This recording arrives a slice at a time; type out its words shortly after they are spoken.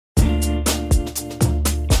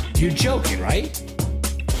You're joking, right?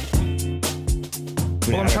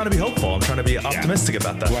 Well, I'm trying to be hopeful. I'm trying to be optimistic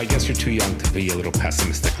about that. Well, I guess you're too young to be a little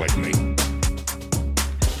pessimistic like me.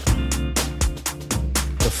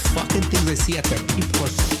 The fucking things I see out there, people are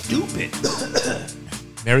stupid.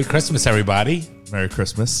 Merry Christmas, everybody. Merry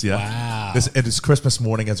Christmas. Yeah. Wow. It is Christmas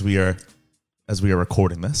morning as we are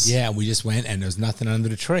recording this. Yeah, we just went and there's nothing under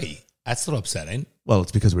the tree. That's a little upsetting. Well,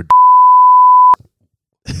 it's because we're.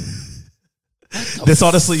 This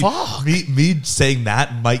honestly, fuck? me saying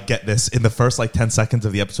that might get this in the first 10 seconds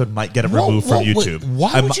of the episode might get it removed from YouTube.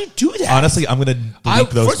 Why would you do that? Honestly, I'm going to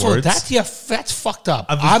bleep those first words. Of all, that's fucked up.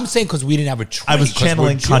 I'm saying because we didn't have a tree. I was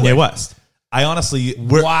channeling Kanye West. I honestly,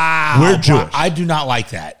 we're Jewish. I do not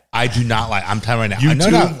like that. I do not like. I'm telling you right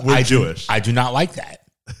now. We're Jewish. I do not like that.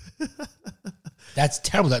 That's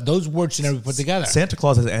terrible. Those words should never be put together. Santa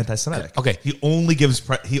Claus is anti-Semitic. Okay, he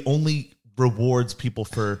only rewards people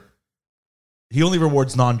for. He only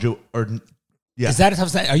rewards non-Jew or yeah. Is that a tough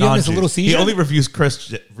saying? Are you having this a little seizure? He only reviews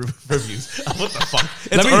Christian reviews. What the fuck?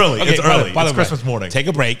 It's early. Okay, it's early. It's Christmas morning. Take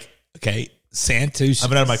a break. Okay, Santa. I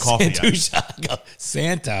haven't had my coffee yet.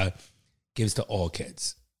 Santa gives to all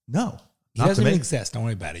kids. No, he doesn't even exist. Don't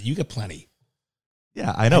worry about it. You get plenty.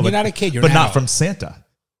 Yeah, I know. But you're not a kid. You're but an not adult. from Santa.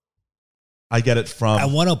 I get it from. I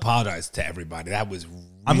want to apologize to everybody. That was.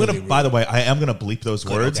 I'm gonna. By the way, I am gonna bleep those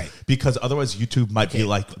words because otherwise YouTube might be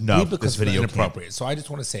like, no, this video inappropriate. So I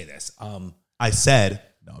just want to say this. I said,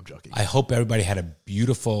 no, I'm joking. I hope everybody had a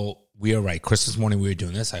beautiful. We are right. Christmas morning we were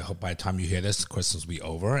doing this. I hope by the time you hear this, Christmas will be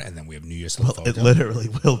over, and then we have New Year's. Well, it literally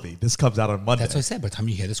will be. This comes out on Monday. That's what I said. By the time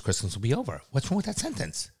you hear this, Christmas will be over. What's wrong with that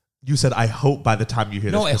sentence? You said, I hope by the time you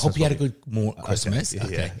hear this. No, I hope you had a good Christmas.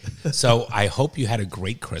 Okay. So I hope you had a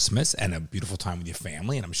great Christmas and a beautiful time with your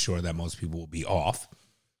family. And I'm sure that most people will be off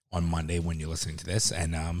on Monday when you're listening to this.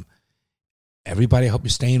 And everybody, I hope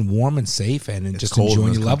you're staying warm and safe and just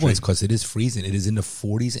enjoying your loved ones because it is freezing. It is in the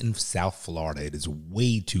 40s in South Florida. It is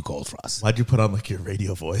way too cold for us. Why'd you put on your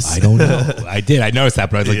radio voice? I don't know. I did. I noticed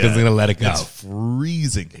that, but I was like, I'm going to let it go. It's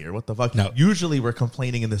freezing here. What the fuck? No. Usually we're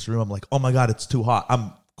complaining in this room. I'm like, oh my God, it's too hot.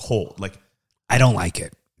 I'm cold. I don't like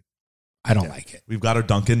it. I don't like it. We've got our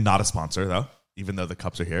Dunkin', not a sponsor though, even though the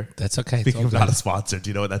cups are here. That's okay. Speaking of not a sponsor, do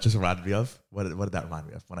you know what that just reminded me of? What did that remind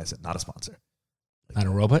me of when I said not a sponsor? Not a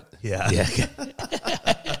robot? Yeah.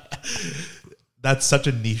 That's such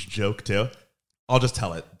a niche joke too. I'll just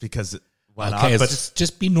tell it because why not? But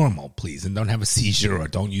just be normal, please, and don't have a seizure or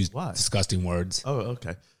don't use disgusting words. Oh,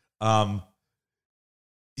 okay.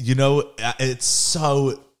 It's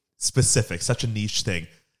so specific, such a niche thing.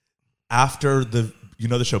 After the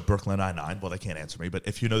show Brooklyn Nine-Nine. Well, they can't answer me, but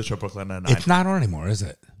if you know the show Brooklyn Nine-Nine, it's not on anymore, is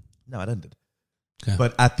it? No, it ended. Okay.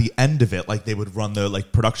 But at the end of it, they would run the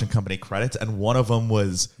production company credits, and one of them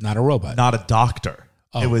was not a robot, not a doctor.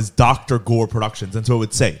 Oh. It was Dr. Gore Productions, and so it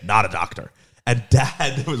would say not a doctor. And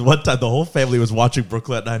Dad, there was one time the whole family was watching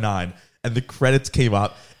Brooklyn Nine-Nine, and the credits came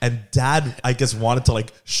up, and Dad, I guess, wanted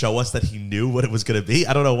to show us that he knew what it was going to be.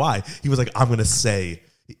 I don't know why. He was like, I'm going to say,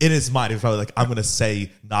 in his mind, he was probably like, I'm going to say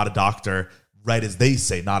not a doctor, right as they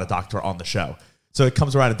say not a doctor on the show. So it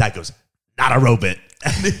comes around, and Dad goes, not a robot.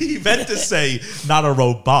 And he meant to say not a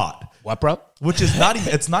robot. What, bro? Which is not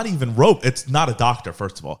even, it's not even rope. It's not a doctor,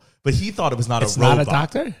 first of all. But he thought it was not a robot. It's not a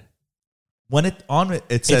doctor? When it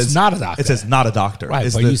says it's not a doctor. It says not a doctor.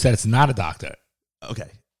 Right, but you said it's not a doctor. Okay.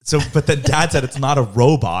 So, but then Dad said it's not a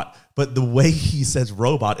robot, but the way he says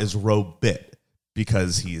robot is robit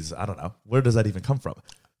because he's, I don't know. Where does that even come from?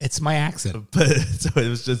 It's my accent. But so it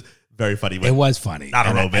was just very funny. It was funny. Not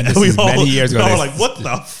a robot. And this is many years ago. We were like, what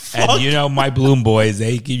the fuck? And my Bloom boys,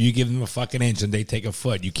 you give them a fucking inch and they take a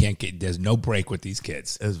foot. You can't there's no break with these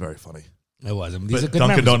kids. It was very funny. It was. These are good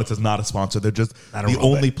Dunkin' Donuts is not a sponsor. They're just the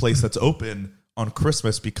only place that's open on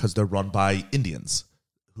Christmas because they're run by Indians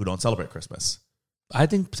who don't celebrate Christmas. I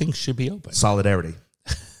think things should be open. Solidarity.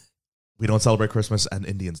 We don't celebrate Christmas and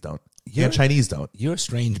Indians don't. And Chinese don't. You're a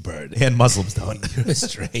strange bird. And Muslims don't. You're a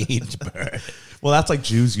strange bird. Well, that's like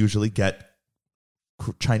Jews usually get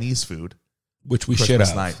Chinese food. Which we should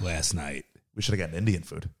have last night. We should have gotten Indian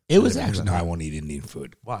food. It was actually, no, I won't eat Indian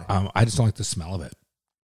food. Why? I just don't like the smell of it.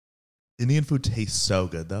 Indian food tastes so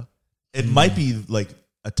good though. It might be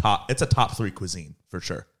it's a top 3 cuisine for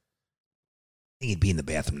sure. I think you'd be in the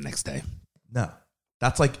bathroom the next day. No.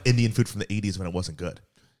 That's like Indian food from the 80s when it wasn't good.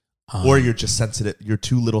 Or you're just sensitive. You're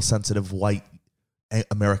too little sensitive white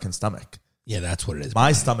American stomach. Yeah, that's what it is.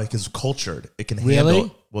 My stomach is cultured. It can really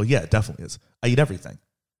handle. Well, yeah, it definitely is. I eat everything.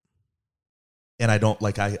 And I don't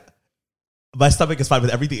my stomach is fine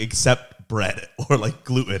with everything except bread or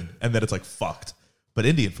gluten. And then it's fucked. But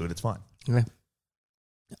Indian food, it's fine. Okay.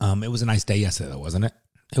 It was a nice day yesterday though, wasn't it?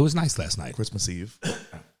 It was nice last night. Christmas Eve.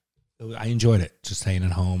 I enjoyed it. Just staying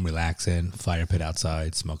at home, relaxing, fire pit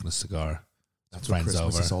outside, smoking a cigar. That's what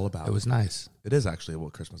Christmas is all about. It was nice. It is actually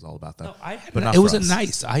what Christmas is all about. That, it was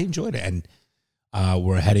nice. I enjoyed it, and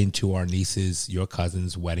we're heading to our niece's, your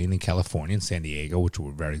cousin's wedding in California, in San Diego, which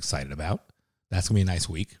we're very excited about. That's gonna be a nice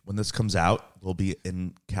week. When this comes out, we'll be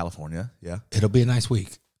in California. Yeah, it'll be a nice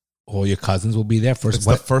week. All your cousins will be there. It's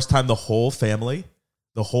the first time the whole family,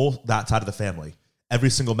 that side of the family, every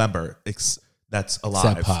single member that's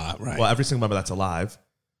alive, except Pa, right? Well, every single member that's alive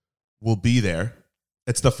will be there.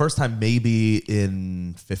 It's the first time maybe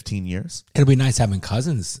in 15 years. It'll be nice having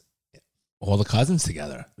cousins, all the cousins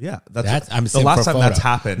together. Yeah, I'm the last time that's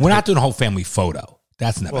happened. We're not doing a whole family photo.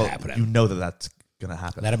 That's never happening. You know that's going to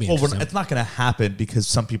happen. That'd be interesting. It's not going to happen because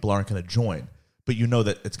some people aren't going to join, but you know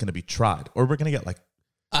that it's going to be tried, or we're going to get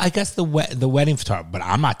I guess the wedding photographer, but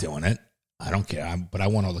I'm not doing it. I don't care. But I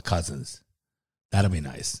want all the cousins. That'll be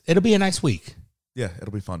nice. It'll be a nice week. Yeah,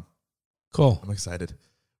 it'll be fun. Cool. I'm excited.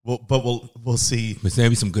 We'll see. There's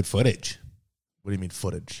maybe some good footage. What do you mean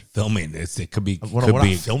footage? Filming. It could be. We're not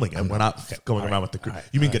filming it. We're not going around with the group.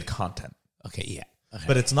 You mean good content? Okay, yeah. Okay.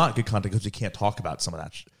 But it's not good content because you can't talk about some of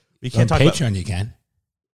that. We can't talk Patreon. You can.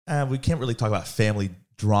 We can't really talk about family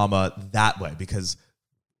drama that way because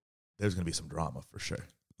there's going to be some drama for sure.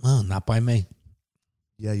 Well, not by me.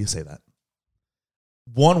 Yeah, you say that.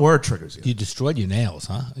 One word triggers you. You destroyed your nails,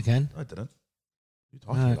 huh? Again? No, I didn't.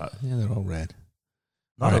 What are you talking about? Yeah, they're all red.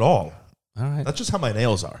 Not at all. All right. That's just how my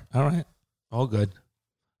nails are. All right. All good.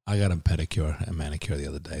 I got a pedicure and manicure the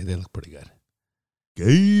other day. They look pretty good.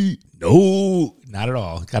 Gay? No, not at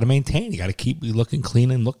all. Got to maintain. You got to keep you looking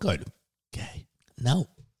clean and look good. Gay? No,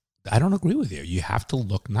 I don't agree with you. You have to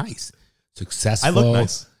look nice, successful. I look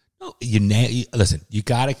nice. No, listen. You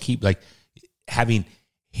got to keep having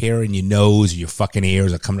hair in your nose, or your fucking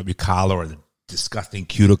ears, or coming up your collar, or the disgusting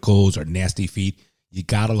cuticles, or nasty feet. You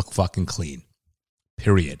got to look fucking clean.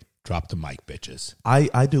 Period. Drop the mic, bitches.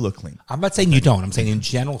 I do look clean. I'm not saying you don't. I'm saying in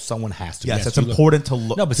general, someone has to. Yes, it's important to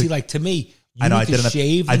look. No, but see, to me, you need to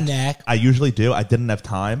shave the neck. I usually do. I didn't have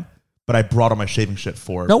time, but I brought all my shaving shit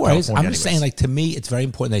for no worries. California I'm just saying, to me, it's very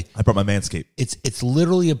important. I brought my Manscaped. It's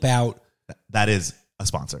literally about. That is a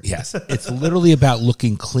sponsor. Yes. It's literally about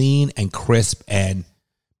looking clean and crisp, and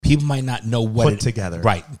people might not know what put together.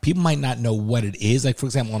 Right. People might not know what it is. Like, for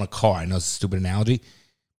example, on a car, I know it's a stupid analogy.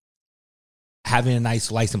 Having a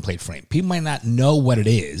nice license plate frame. People might not know what it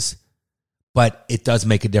is, but it does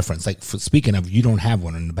make a difference. Speaking of, you don't have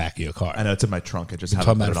one in the back of your car. I know, it's in my trunk. I just haven't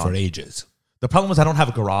talking about it for ages. The problem is I don't have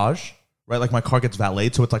a garage, right? Like, my car gets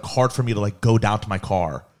valeted, so it's hard for me to go down to my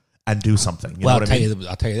car and do something. You know what I mean?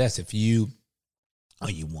 I'll tell you this: if you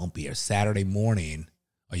won't be here Saturday morning.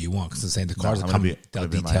 Oh, you won't, because I'm saying the cars are coming. They'll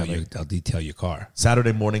detail your car.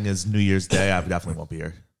 Saturday morning is New Year's Day. I definitely won't be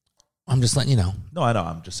here. I'm just letting you know. No, I know.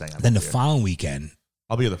 I'm just saying. Then the following weekend,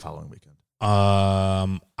 I'll be here the following weekend.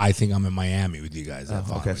 I think I'm in Miami with you guys.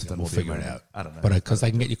 Okay, so then we'll figure it out. I don't know, but because I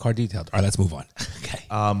can get your car detailed. All right, let's move on. Okay.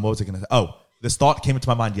 What was I going to say? Oh, this thought came into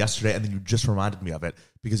my mind yesterday, and then you just reminded me of it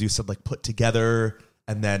because you said put together,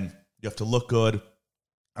 and then you have to look good.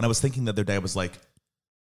 And I was thinking the other day, I was like,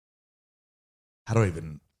 how do I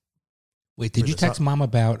even? Wait, did you text Mom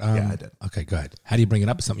about? Yeah, I did. Okay, go ahead. How do you bring it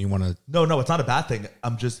up? Something you want to? No, it's not a bad thing.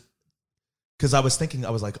 I'm just because I was thinking,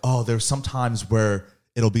 I was like, oh, there's some times where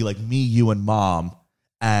it'll be me, you, and Mom,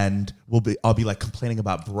 and I'll be complaining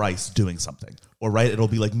about Bryce doing something, or right, it'll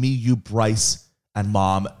be me, you, Bryce, and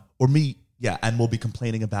Mom, or me, yeah, and we'll be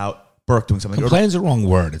complaining about Burke doing something. Complaining's the wrong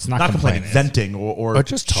word. It's not complaining. Venting or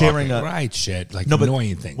just sharing talking, right shit,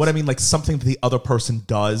 annoying things. What I mean, something that the other person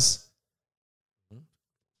does.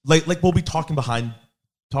 Like we'll be talking behind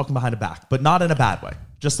a back, but not in a bad way.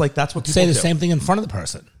 Just that's what people say the do. Same thing in front of the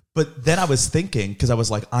person. But then I was thinking, because I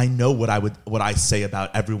was I know what I say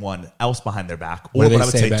about everyone else behind their back, or what I would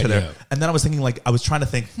say to their. And then I was thinking, I was trying to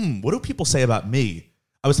think, what do people say about me?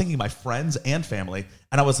 I was thinking my friends and family,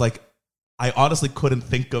 and I was I honestly couldn't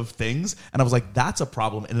think of things, and I was that's a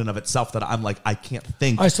problem in and of itself that I'm I can't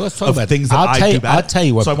think. All right, so let's talk about things that I do bad. I'll tell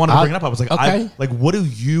you what. So I wanted to bring it up. I was okay. What do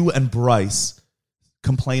you and Bryce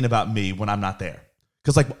complain about me when I'm not there?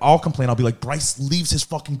 Because I'll complain. I'll be Bryce leaves his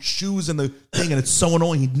fucking shoes in the thing, and it's so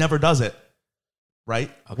annoying. He never does it. Right?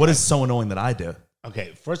 Okay. What is so annoying that I do?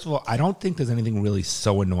 Okay, first of all, I don't think there's anything really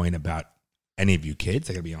so annoying about any of you kids.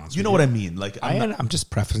 I gotta be honest. You know what I mean? I'm just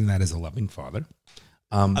prefacing that as a loving father.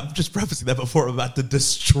 I'm just prefacing that before I'm about to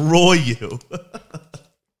destroy you.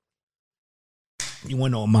 You want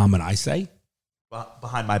to know what Mom and I say?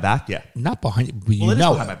 Behind my back, yeah. Not behind. But it is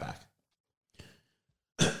behind my back.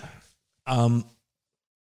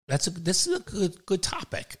 This is a good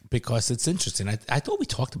topic because it's interesting. I thought we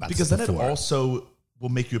talked about because this then before. it also will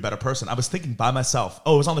make you a better person. I was thinking by myself.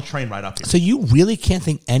 Oh, it was on the train right up here. So you really can't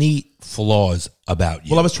think any flaws about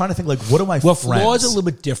you. Well, I was trying to think, like, what are my friends? Flaws are a little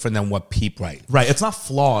bit different than what people write. Right. It's not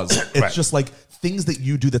flaws. It's Right. just like things that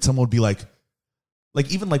you do that someone would be like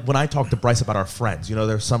even like when I talk to Bryce about our friends, you know,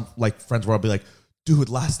 there's some like friends where I'll be like, dude,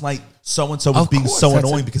 last night so-and-so was Of being course, so that's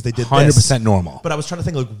annoying because they did 100% this. normal. But I was trying to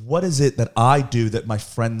think, like, what is it that I do that my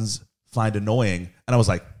friends find annoying? And I was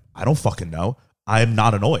like, I don't fucking know. I am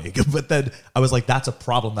not annoying. But then I was like, that's a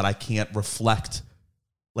problem that I can't reflect,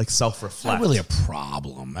 like self-reflect. Not really a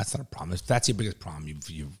problem. That's not a problem. If that's your biggest problem,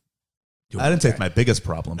 you I didn't say it's my biggest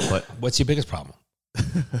problem, but What's your biggest problem?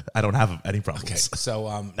 I don't have any problems. Okay,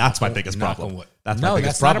 so that's my biggest problem. That's no, my biggest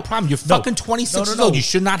that's problem. not a problem. You're fucking 26 years old. You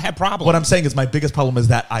should not have problems. What I'm saying is my biggest problem is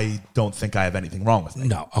that I don't think I have anything wrong with me.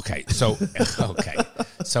 No, okay. So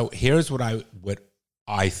So here's what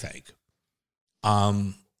I think.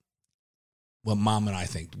 What Mom and I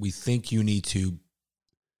think. We think you need to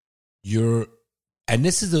and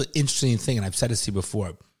this is an interesting thing, and I've said this to you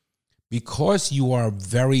before. Because you are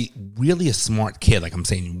really a smart kid, like I'm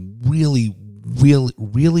saying, really, really,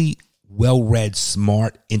 really well-read,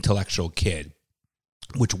 smart, intellectual kid,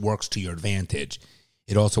 which works to your advantage,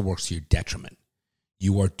 it also works to your detriment.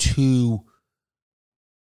 You're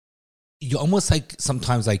almost like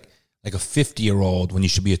sometimes like a 50-year-old when you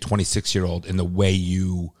should be a 26-year-old in the way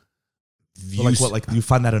you view. Like what? Like you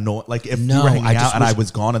find that annoying? Like if you were hanging out and I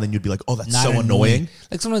was gone, and then you'd be like, "Oh, that's so annoying."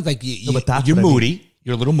 Like sometimes, like that's you're what I mean. moody.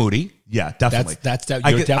 You're a little moody. Yeah, definitely.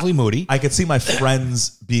 You're definitely moody. I could see my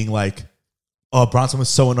friends being like, "Oh, Bronson was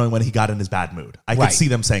so annoying when he got in his bad mood." I could see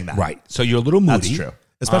them saying that. Right. So you're a little moody. That's true.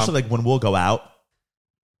 Especially like when we'll go out,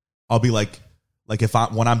 I'll be like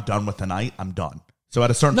when I'm done with the night, I'm done. So at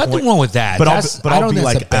a certain Nothing point, wrong with that. But I'll be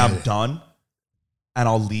like, bad. I'm done, and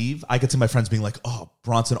I'll leave. I could see my friends being like, "Oh,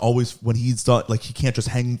 Bronson always when he's done, like he can't just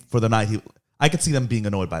hang for the night." I could see them being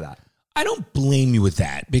annoyed by that. I don't blame you with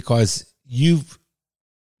that because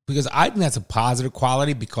I think that's a positive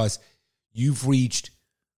quality because you've reached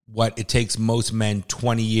what it takes most men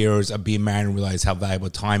 20 years of being married and realize how valuable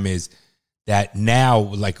time is, that now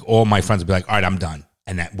like all my friends will be like, all right, I'm done.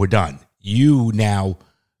 And that we're done.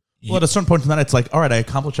 Well, at a certain point in the night, it's like, all right, I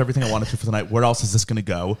accomplished everything I wanted to for the night. Where else is this going to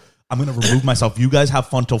go? I'm going to remove myself. You guys have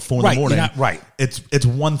fun till 4 in the morning. Right. It's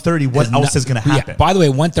 1:30. What else is going to happen? Yeah, by the way,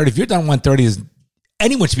 1:30, if you're done 1:30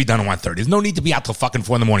 anyone should be done at 1:30. There's no need to be out till fucking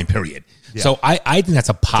 4 in the morning, period. Yeah. So I think that's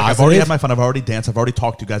a positive. Like I've already had my fun. I've already danced. I've already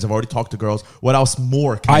talked to you guys. I've already talked to girls. What else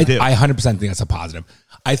more can I do? I 100% think that's a positive.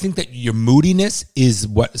 I think that your moodiness is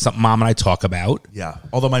what something Mom and I talk about. Yeah.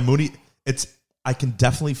 Although I can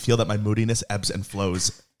definitely feel that my moodiness ebbs and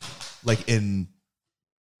flows, like me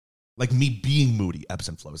being moody ebbs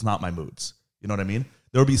and flows, not my moods. You know what I mean?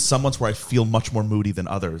 There will be some months where I feel much more moody than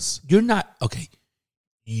others. You're not, okay.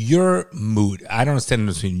 Your mood, I don't understand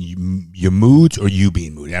between your moods or you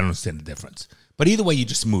being moody. I don't understand the difference. But either way, you're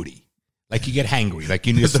just moody. Like you get hangry. Like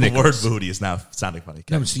you need a Snickers. The word moody is now sounding funny.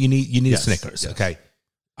 No, so you need a Snickers. Yes. Okay.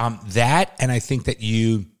 That, and I think that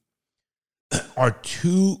you are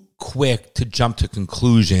too quick to jump to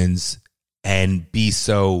conclusions and be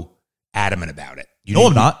so adamant about it.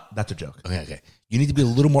 I'm not. That's a joke. Okay. You need to be a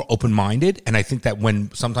little more open-minded. And I think that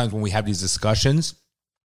sometimes when we have these discussions,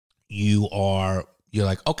 you're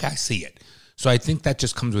like, okay, I see it. So I think that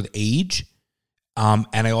just comes with age. And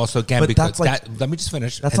I also, again, because let me just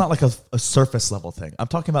finish. That's not like a surface level thing. I'm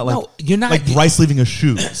talking about you're not like Bryce leaving his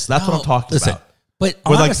shoes. That's what I'm talking about. But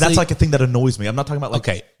honestly, that's like a thing that annoys me. I'm not talking about like,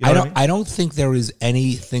 okay. You know I don't think there is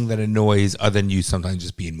anything that annoys other than you sometimes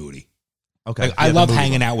just being moody. Okay. Like, I love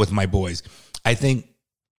hanging out with my boys. I think,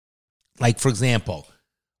 like, for example,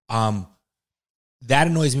 that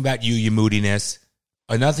annoys me about you, your moodiness.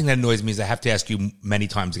 Another thing that annoys me is I have to ask you many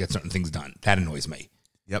times to get certain things done. That annoys me.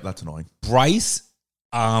 Yep, that's annoying. Bryce,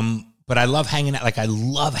 but I love hanging out. Like, I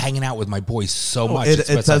love hanging out with my boys so much. It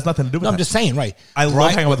has nothing to do with that. I'm just saying, right. I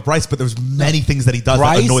love hanging out with Bryce, but there's many things that he does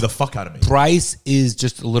that annoy the fuck out of me. Bryce is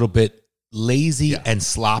just a little bit lazy and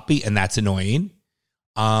sloppy, and that's annoying.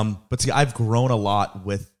 But see, I've grown a lot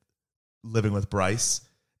with living with Bryce.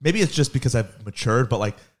 Maybe it's just because I've matured, but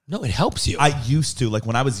like... No, it helps you. I used to, like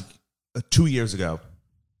when I was 2 years ago,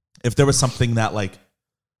 if there was something that like...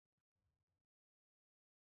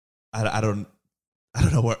 I don't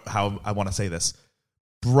know how I want to say this.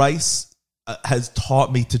 Bryce has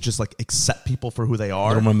taught me to just like accept people for who they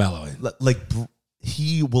are. A little more mellow. Like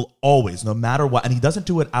he will always, no matter what, and he doesn't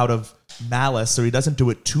do it out of malice or he doesn't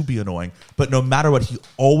do it to be annoying, but no matter what, he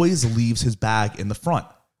always leaves his bag in the front.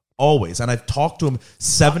 Always. And I've talked to him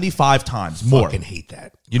 75 times more. I fucking hate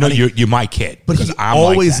that. You know, you're my kid. But he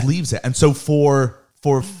always leaves it. And so for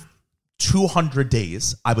 200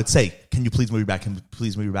 days, I would say, can you please move your bag? Can you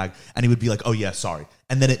please move your bag? And he would be like, oh yeah, sorry.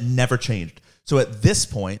 And then it never changed. So at this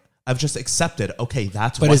point, I've just accepted, okay,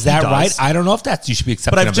 that's what he does. But is that right? I don't know if you should be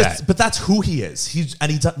accepting of that. But that's who he is. He's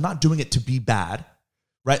not doing it to be bad,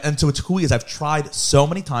 right? And so it's who he is. I've tried so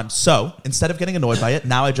many times. So instead of getting annoyed by it,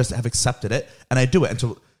 now I just have accepted it and I do it. And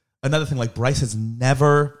so another thing, like Bryce has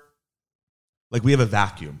never, like we have a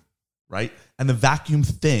vacuum, right? And the vacuum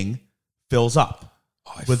thing fills up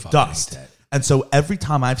with dust. And so every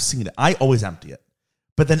time I've seen it, I always empty it.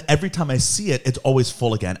 But then every time I see it, it's always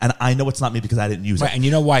full again. And I know it's not me because I didn't use it. And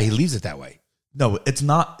you know why he leaves it that way? No, it's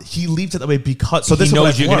not. He leaves it that way because... So this he is knows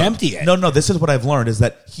what I've you're learned. going to empty it. No, this is what I've learned is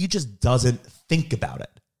that he just doesn't think about it.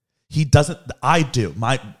 He doesn't... I do.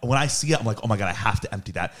 When I see it, I'm like, oh my God, I have to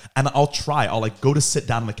empty that. And I'll try. I'll like go to sit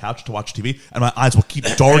down on the couch to watch TV and my eyes will keep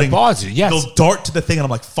darting. It bothers you, yes. They'll dart to the thing and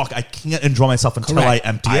I'm like, fuck, I can't enjoy myself until I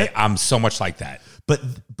empty it. I'm so much like that.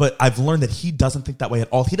 But I've learned that he doesn't think that way at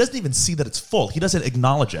all. He doesn't even see that it's full. He doesn't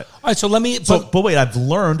acknowledge it. All right, so let me... But wait, I've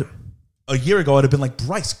learned a year ago, I'd have been like,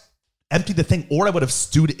 Bryce, empty the thing. Or I would have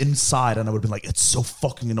stewed inside and I would have been like, it's so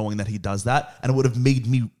fucking annoying that he does that. And it would have made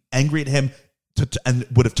me angry at him and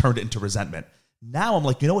would have turned it into resentment. Now I'm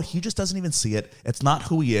like, you know what? He just doesn't even see it. It's not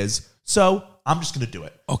who he is. So I'm just going to do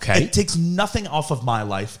it. Okay. It takes nothing off of my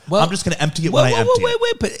life. Well, I'm just going to empty it when I empty it.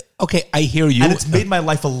 Wait. But okay, I hear you. And it's made my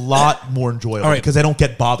life a lot more enjoyable because I don't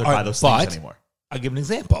get bothered by those things anymore. I'll give an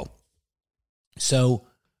example. So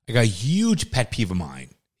I got a huge pet peeve of mine.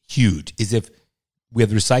 Huge. Is if we have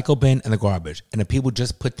the recycle bin and the garbage and if people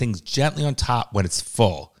just put things gently on top when it's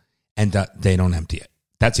full and they don't empty it.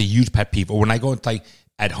 That's a huge pet peeve. Or when I go into like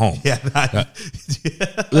at home. Yeah.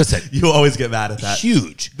 Listen. You always get mad at that.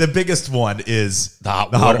 Huge. The biggest one is the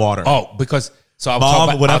hot water. Oh, because so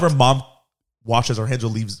mom washes her hands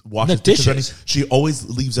or washes dishes, she always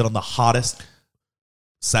leaves it on the hottest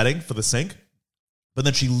setting for the sink. But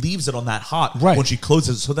then she leaves it on that hot when she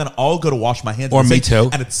closes. So then I'll go to wash my hands. Or me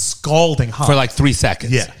too. And it's scalding hot. For like 3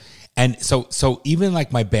 seconds. Yeah. And so even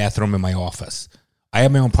like my bathroom in my office, I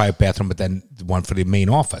have my own private bathroom, but then the one for the main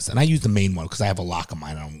office. And I use the main one because I have a lock on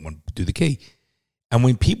mine. I don't want to do the key. And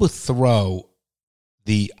when people throw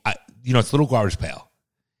it's a little garbage pail.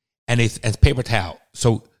 And it's paper towel.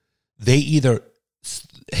 So they either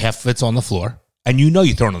half of it's on the floor. And you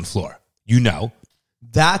throw it on the floor.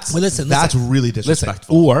 That's really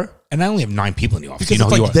disrespectful. And I only have 9 people in the office.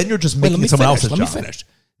 Because then you're just making someone else's job. Let me finish.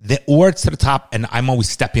 Or it's to the top, and I'm always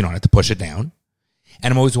stepping on it to push it down.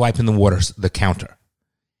 And I'm always wiping the counter.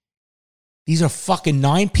 These are fucking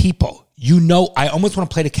 9 people. I almost want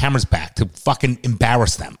to play the cameras back to fucking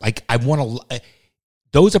embarrass them. Like, I want to...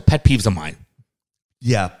 those are pet peeves of mine.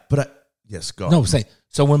 Yeah, but... yes, go on. No, say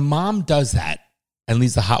so when mom does that and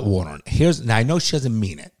leaves the hot water on, now I know she doesn't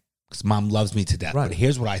mean it because mom loves me to death, but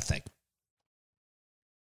here's what I think.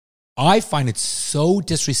 I find it so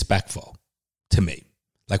disrespectful to me,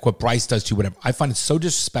 like what Bryce does to you, whatever. I find it so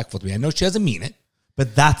disrespectful to me. I know she doesn't mean it.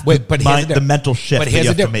 But that's the mental shift that you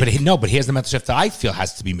have to make. But here's the mental shift that I feel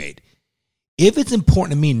has to be made. If it's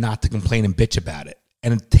important to me not to complain and bitch about it,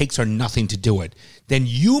 and it takes her nothing to do it, then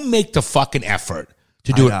you make the fucking effort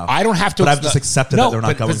to do it. I don't have to. But I've just accepted that they're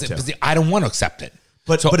not going to. I don't want to accept it.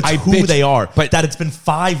 But it's who they are. But that it's been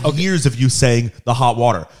 5 years of you saying the hot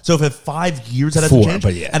water. So if 5 years that hasn't changed,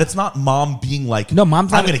 and it's not mom being like, no,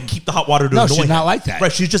 mom's I'm going to keep the hot water to annoy she's not like that.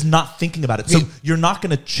 Right, she's just not thinking about it. So you're not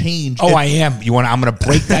going to change. Oh, I am. I'm going to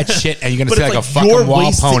break that shit, and you're going to say like a fucking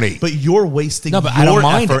wild pony. But you're wasting your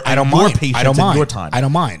effort and your patience and your time. I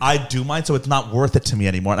don't mind. I do mind, so it's not worth it to me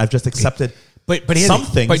anymore. And I've just accepted some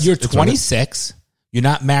things. But you're 26. You're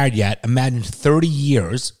not married yet. Imagine 30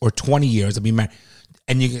 years or 20 years of being married.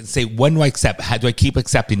 And you can say, when do I accept? How do I keep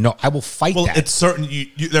accepting? No, I will fight that. Well, it's certain.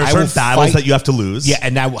 There are certain battles that you have to lose. Yeah,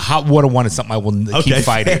 and now hot water one is something I will keep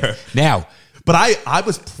fighting. Fair. Now, but I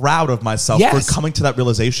was proud of myself for coming to that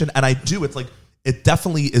realization, and I do. It's like it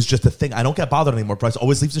definitely is just a thing. I don't get bothered anymore. Bryce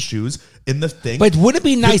always leaves the shoes in the thing. But wouldn't it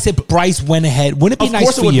be nice if Bryce went ahead? Wouldn't it be nice for you?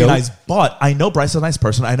 Of course it would be nice, but I know Bryce is a nice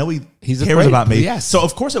person. I know he cares about me. Yes. So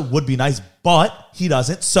of course it would be nice, but he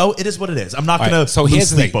doesn't. So it is what it is. I'm not going to lose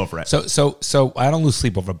sleep over it. So I don't lose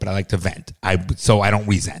sleep over it, but I like to vent. So I don't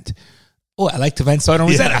resent. Oh, I like to vent, so I don't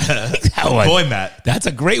resent. I like that one. Boy, Matt. That's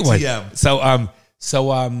a great one. TM.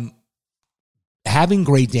 So having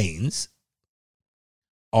Great Danes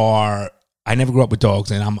are... I never grew up with dogs,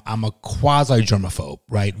 and I'm a quasi-germaphobe,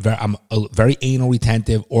 right? I'm very anal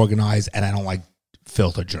retentive, organized, and I don't like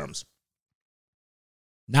filter germs.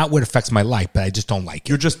 Not what affects my life, but I just don't like it.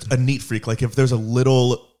 You're just a neat freak. Like if there's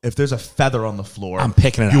a feather on the floor, I'm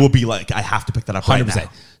picking it up. You will be like, I have to pick that up 100%. Right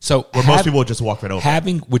now. So most people will just walk right over.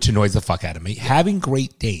 Which annoys the fuck out of me. Having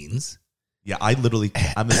Great Danes Yeah, I'm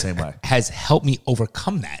the same way. Has helped me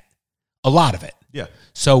overcome that. A lot of it. Yeah.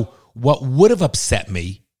 So what would have upset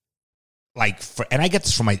me, and I get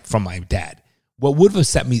this from my dad, what would have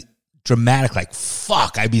upset me dramatic, like,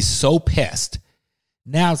 fuck, I'd be so pissed.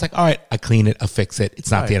 Now it's like, all right, I clean it, I fix it. It's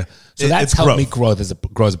not the So that's helped me grow as a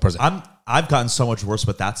person. I've gotten so much worse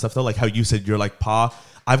with that stuff though. Like how you said you're like Pa.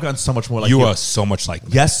 I've gotten so much more like you are so much like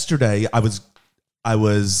me. Yesterday I was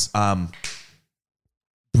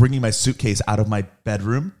bringing my suitcase out of my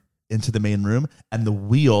bedroom into the main room, and the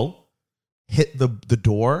wheel hit the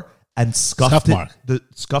door and scuffed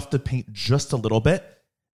the paint just a little bit.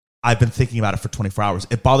 I've been thinking about it for 24 hours.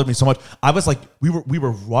 It bothered me so much. I was like, we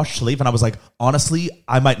were rushed to leave, and I was like, honestly,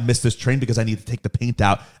 I might miss this train because I need to take the paint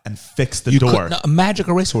out and fix the door. A magic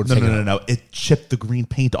eraser would No. It chipped the green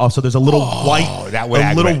paint off, so there's a little white mark. That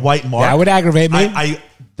would aggravate me.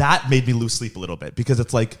 That made me lose sleep a little bit because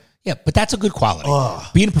it's like, yeah, but that's a good quality.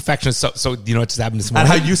 Being a perfectionist, so you know what just happened this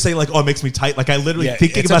morning? And how you say like, oh, it makes me tight. Like I literally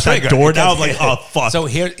thinking about that door now. I'm like, oh fuck. So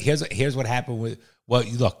here's what happened with. Well,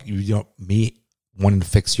 look, me wanting to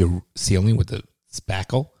fix your ceiling with the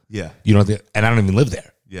spackle. Yeah, and I don't even live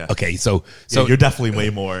there. Yeah. Okay, so you're definitely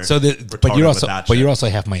way more. But you're also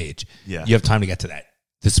half my age. Yeah, you have time to get to that.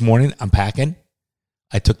 This morning I'm packing.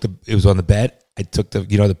 It was on the bed. I took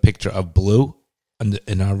the picture of Blue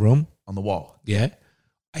in our room on the wall. Yeah.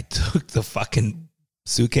 I took the fucking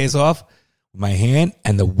suitcase off with my hand,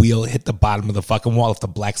 and the wheel hit the bottom of the fucking wall with the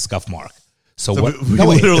black scuff mark. So what? We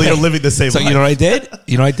literally are living the same. So life. You know what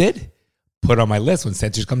I did? Put it on my list when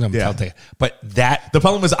Sanchez comes. I'm tell you. But the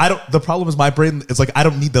problem is The problem is my brain is like I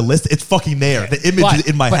don't need the list. It's fucking there. The image is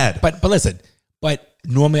in my head. But listen. But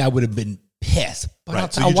normally I would have been pissed.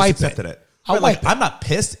 But I'll wipe it. I'm not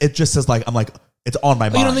pissed. It just says like I'm like. It's on my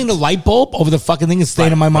mind. You don't think the light bulb over the fucking thing is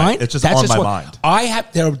staying in my mind? It's just on my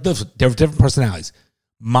mind. There are different personalities.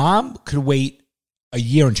 Mom could wait a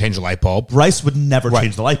year and change the light bulb. Bryce would never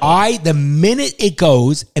change the light bulb. The minute it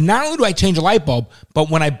goes, and not only do I change a light bulb, but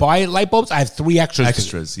when I buy light bulbs, I have 3 extras.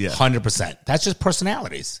 Extras, yeah. 100%. That's just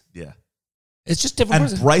personalities. Yeah. It's just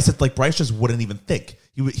different. And Bryce just wouldn't even think.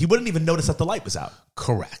 He wouldn't even notice that the light was out.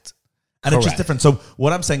 Correct. And it's just different. So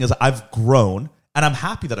what I'm saying is I've grown, and I'm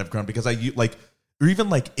happy that I've grown because or even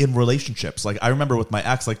like in relationships, like I remember with my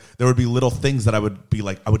ex, like there would be little things that I would be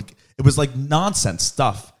like, it was like nonsense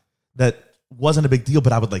stuff that wasn't a big deal,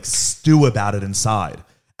 but I would like stew about it inside.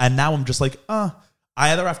 And now I'm just like, I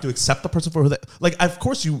either have to accept the person for who they, like, of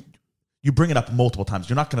course you bring it up multiple times.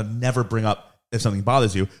 You're not going to never bring up if something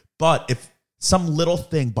bothers you, but if some little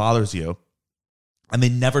thing bothers you and they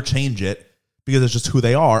never change it, because it's just who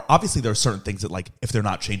they are. Obviously, there are certain things that, like, if they're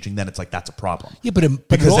not changing, then it's like that's a problem. Yeah, but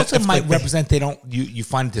it also might represent they don't. You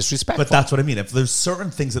find it disrespectful. But that's what I mean. If there's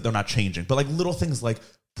certain things that they're not changing, but like little things like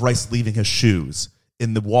Bryce leaving his shoes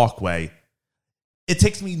in the walkway, it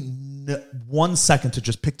takes me 1 second to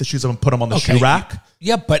just pick the shoes up and put them on the shoe rack.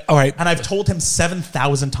 Yeah, but all right. And I've told him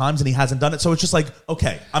 7,000 times, and he hasn't done it. So it's just like,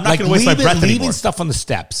 okay, I'm not going to waste my breath anymore. Leaving stuff on the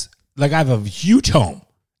steps. Like I have a huge home.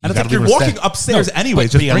 And it's like you're walking upstairs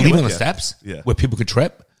anyways. Just bring leaving on the steps where people could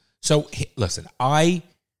trip. So listen, but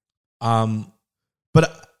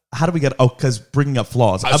how do we get? Because bringing up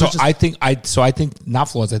flaws. I think not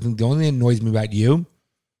flaws. I think the only thing that annoys me about you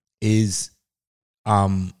is,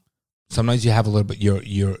 sometimes you have a little bit. You're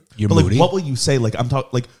moody. Like, what will you say? Like I'm talking.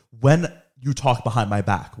 Like when you talk behind my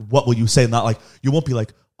back, what will you say? Not like you won't be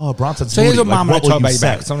like, oh, Bronson's so here's what Mom and I talk about your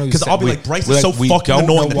back. Because I'll be like, Bryce is so fucking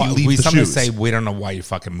annoying that he leaves the shoes. Sometimes say, we don't know why you're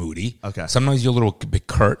fucking moody. Okay. Sometimes you're a little bit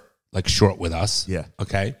curt, like short with us. Yeah.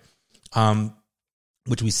 Okay.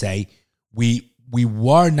 Which we say, we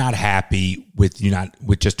were not happy with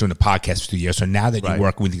just doing the podcast for 2 years. So now that you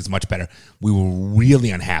work, we think it's much better. We were really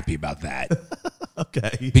unhappy about that.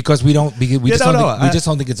 Okay. Because we just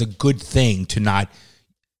don't think it's a good thing to not.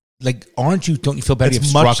 Like, don't you feel better? It's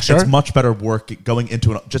structure. It's much better work going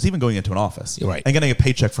into an office, right? And getting a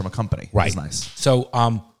paycheck from a company, right? Is nice. So,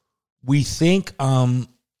 we think, and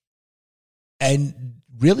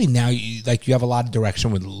really now, you have a lot of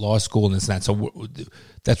direction with law school and this and that. So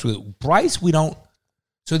that's really Bryce. We don't.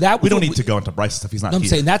 So that we don't need to go into Bryce stuff. He's not. I'm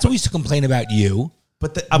saying that's what we used to complain about you,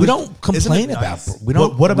 but we don't complain about. We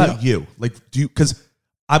don't. What about you? Like, do you? Because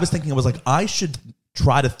I was thinking, I should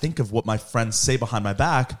try to think of what my friends say behind my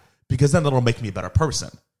back. Because then that'll make me a better person.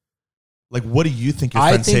 Like, what do you think your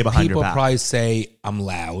friends say behind your back? People probably say I'm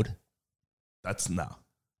loud. That's no.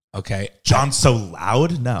 Okay. John's so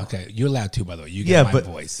loud? No. Okay. You're loud too, by the way. You get my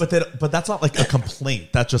voice. But that's not like a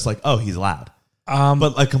complaint. That's just like, oh, he's loud.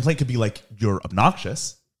 But a complaint could be like, you're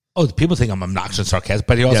obnoxious. Oh, people think I'm obnoxious, sarcastic.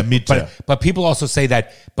 But he also, me too. But people also say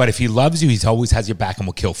that, but if he loves you, he always has your back and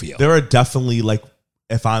will kill for you. There are definitely like,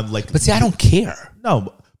 if I'm like, But see, I don't care.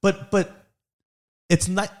 no, but it's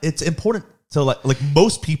not. It's important to like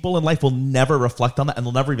most people in life will never reflect on that, and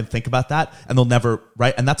they'll never even think about that, and they'll never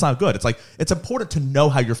right, and that's not good. It's like it's important to know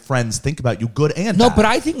how your friends think about you, good and No, bad. but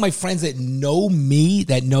I think my friends that know me,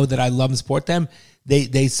 that know that I love and support them,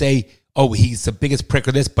 they say, "Oh, he's the biggest prick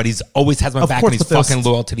of this, but he's always has my back and he's but fucking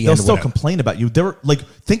loyal to the they'll end." still Whatever. complain about you. They're like,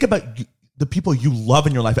 think about the people you love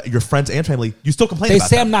in your life, your friends and family. You still complain They about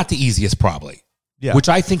say them. I'm not the easiest, probably. Yeah. Which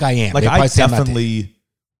I think I am. Like They I probably say I'm not the- definitely,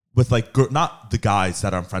 with like not the guys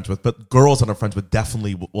that I'm friends with, but girls that I'm friends with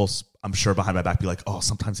definitely will, I'm sure behind my back be like, oh,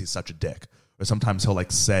 sometimes he's such a dick, or sometimes he'll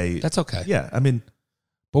like say, That's okay. yeah. I mean,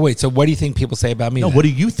 But wait, so what do you think people say about me? no. then? What do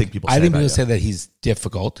you think people say? I think about people you? say that he's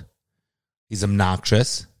difficult, he's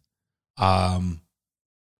obnoxious,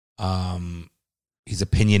 he's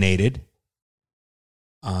opinionated.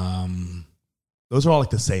 Those are all like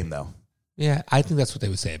the same though. Yeah, I think that's what they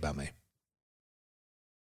would say about me.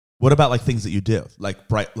 What about like things that you do, like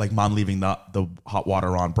mom leaving the hot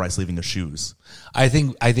water on, Bryce leaving his shoes? I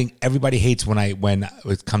think everybody hates when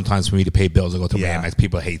it comes times for me to pay bills or go to Yeah. Amex.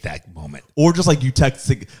 People hate that moment. Or just like you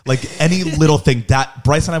text, like any little thing that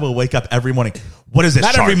Bryce and I will wake up every morning. What is this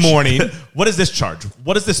Not charge? every morning. What is this charge?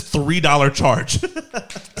 What is this $3 charge?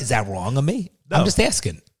 Is that wrong of me? No. I'm just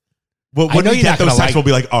asking. Well, I when know we you're get not gonna those texts, like-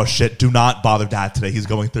 we'll be like, oh shit, do not bother dad today. He's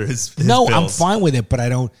going through his No, bills. I'm fine with it, but I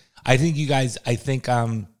don't. I think you guys.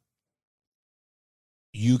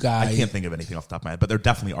 You guys. I can't think of anything off the top of my head, but there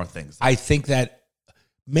definitely are things. I think that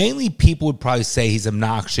mainly people would probably say he's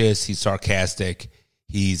obnoxious, he's sarcastic,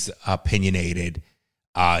 he's opinionated,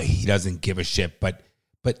 he doesn't give a shit. But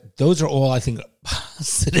those are all, I think,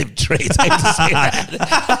 positive traits. I have to say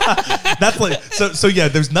that. That's like so yeah.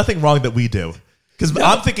 There's nothing wrong that we do because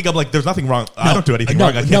I'm thinking I'm like, there's nothing wrong. I don't do anything wrong.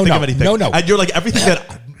 I can't think of anything. No. And you're like, everything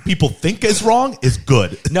that people think is wrong is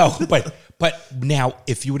good. No, but now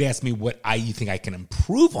if you would ask me what you think I can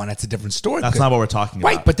improve on, that's a different story. That's not what we're talking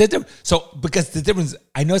about. Right, but because the difference,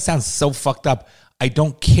 I know it sounds so fucked up. I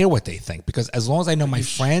don't care what they think because as long as I know my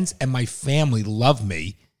friends and my family love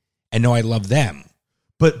me and know I love them.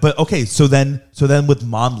 But okay, so then with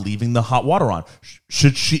mom leaving the hot water on,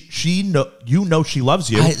 should she know she loves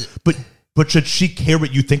you, but should she care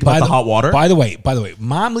what you think about the hot water? By the way,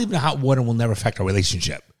 mom leaving the hot water will never affect our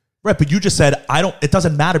relationship. Right, but you just said it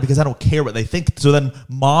doesn't matter because I don't care what they think. So then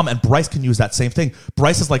mom and Bryce can use that same thing.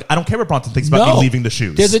 Bryce is like, I don't care what Bronson thinks about me leaving the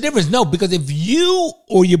shoes. There's a difference. No, because if you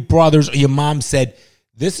or your brothers or your mom said,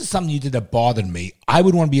 this is something you did that bothered me, I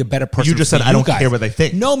would want to be a better person. You just said, I don't care what they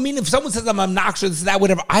think. No, meaning if someone says I'm obnoxious, that,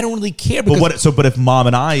 whatever, I don't really care. But if mom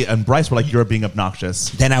and I and Bryce were like, you're being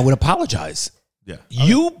obnoxious, then I would apologize. Yeah.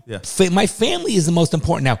 My family is the most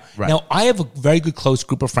important. Now, I have a very good close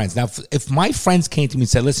group of friends. Now, if my friends came to me and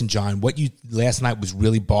said, listen, John, what you last night was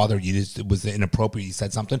really bothering you, it was inappropriate, you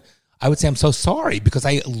said something, I would say, I'm so sorry because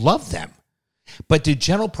I love them. But the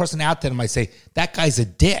general person out there might say, that guy's a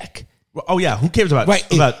dick. Oh yeah, who cares about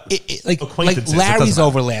like acquaintances? Larry's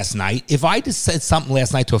over last night. If I just said something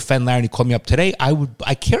last night to offend Larry and he called me up today, I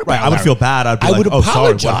care about. Right, I would feel bad. I would oh,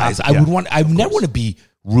 sorry, apologize. I would never want to be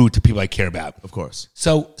rude to people I care about. Of course.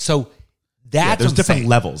 So that's there's different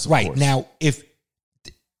levels, of right? course. Now, if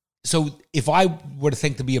I were to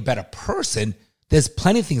think to be a better person, there's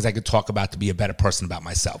plenty of things I could talk about to be a better person about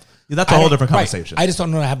myself. Yeah, that's a whole different conversation. Right. I just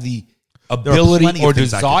don't know to have the ability plenty or of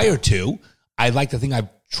things I desire to. I like to think I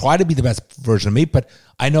try to be the best version of me, but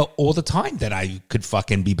I know all the time that I could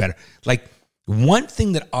fucking be better. Like one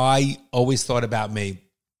thing that I always thought about me,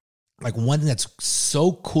 like one thing that's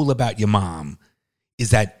so cool about your mom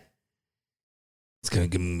is that it's going to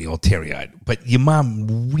give me all teary-eyed, but your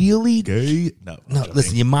mom really... No,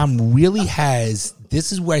 listen, your mom really has...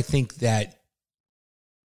 This is where I think that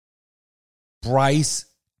Bryce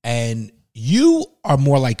and you are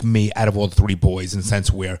more like me out of all the three boys in the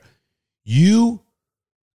sense where you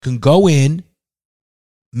can go in,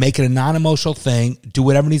 make it a non-emotional thing, do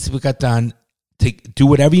whatever needs to be got done, do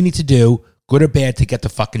whatever you need to do, good or bad, to get the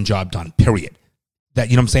fucking job done, period. That,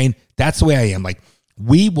 you know what I'm saying? That's the way I am. Like,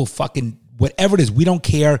 we will fucking, whatever it is, we don't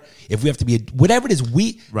care if we have to be, whatever it is,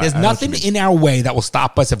 there's nothing in our way that will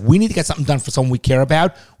stop us. If we need to get something done for someone we care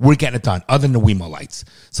about, we're getting it done, other than the Wemo lights.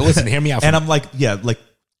 So listen, hear me out. And I'm like,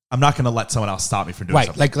 I'm not going to let someone else stop me from doing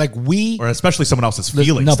something. Like we... Or especially someone else's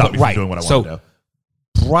feelings stop me from doing what I want to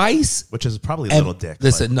do. Bryce... Which is probably a little dick.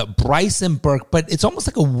 Listen, no, Bryce and Burke, but it's almost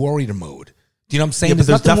like a warrior mode Do you know what I'm saying? Yeah, but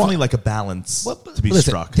there's nothing definitely wrong. like a balance to be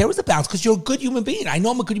Listen, struck. there is a balance because you're a good human being. I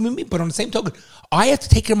know I'm a good human being, but on the same token, I have to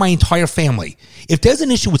take care of my entire family. If there's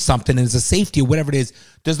an issue with something and it's a safety or whatever it is,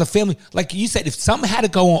 there's the family. Like you said, if something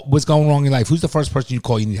was going wrong in your life, who's the first person you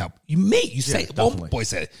call? You need help. You say, well, boy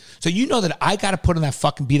said it. So you know that I got to put in that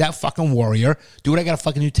be that fucking warrior, do what I got to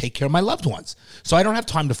fucking do, take care of my loved ones. So I don't have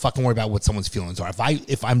time to fucking worry about what someone's feelings are.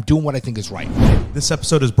 If I'm doing what I think is right. This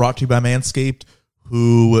episode is brought to you by Manscaped,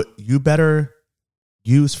 who you better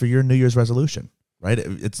use for your New Year's resolution, right?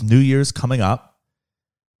 It's New Year's coming up.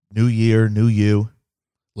 New year, new you.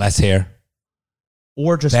 Less hair.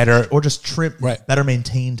 Or just trim, right. Better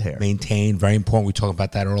maintained hair. Maintained, very important. We talked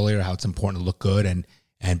about that earlier, how it's important to look good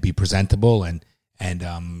and be presentable. And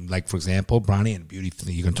like, for example, Bronny, and beauty,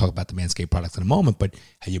 you're going to talk about the Manscaped products in a moment, but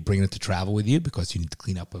are you bringing it to travel with you because you need to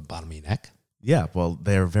clean up the bottom of your neck? Yeah, well,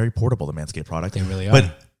 they're very portable, the Manscaped product. They really are.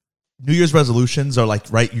 But New Year's resolutions are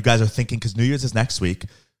like, right, you guys are thinking, because New Year's is next week,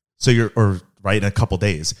 in a couple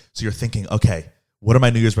days. So you're thinking, okay, what are my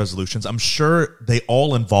New Year's resolutions? I'm sure they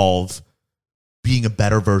all involve being a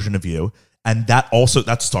better version of you. And that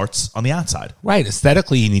starts on the outside. Right.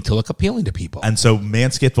 Aesthetically, you need to look appealing to people. And so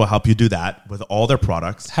Manscaped will help you do that with all their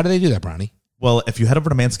products. How do they do that, Bronny? Well, if you head over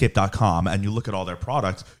to manscaped.com and you look at all their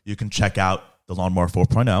products, you can check out the Lawnmower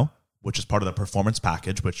 4.0, which is part of the performance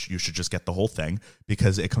package, which you should just get the whole thing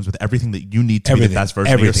because it comes with everything that you need to be the best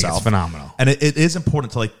version of yourself. It's phenomenal. And it is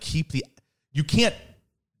important to like keep you can't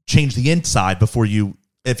change the inside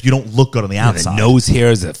if you don't look good on the outside. The nose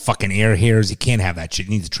hairs, the fucking ear hairs, you can't have that shit.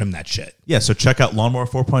 You need to trim that shit. Yeah, so check out Lawnmower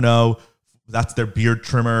 4.0. That's their beard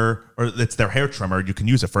trimmer, or it's their hair trimmer. You can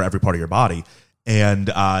use it for every part of your body. And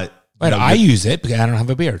I use it because I don't have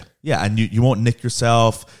a beard. Yeah, and you won't nick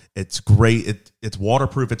yourself. It's great. It's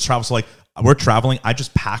waterproof. It's travel. So like we're traveling. I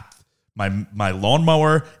just packed my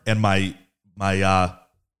lawnmower and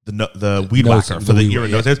the weed whacker for the ear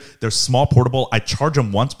and nose hairs. They're small, portable. I charge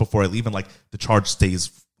them once before I leave, and like the charge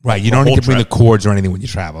stays. Right. You don't need to bring the cords or anything when you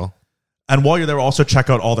travel. And while you're there, also check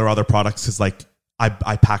out all their other products. Because like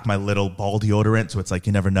I pack my little ball deodorant, so it's like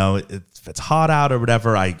you never know if it's hot out or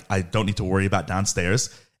whatever. I don't need to worry about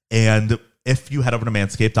downstairs. And if you head over to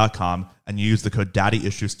manscaped.com and you use the code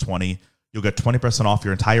DaddyIssues20, you'll get 20% off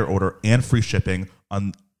your entire order and free shipping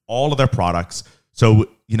on all of their products. So,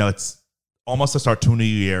 it's almost the start to a new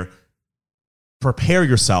year. Prepare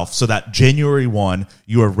yourself so that January 1,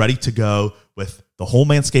 you are ready to go with the whole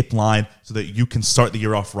Manscaped line so that you can start the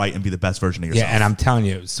year off right and be the best version of yourself. Yeah, and I'm telling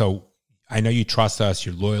you, so I know you trust us,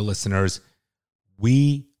 you're loyal listeners.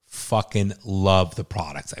 We fucking love the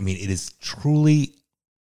products. I mean, it is truly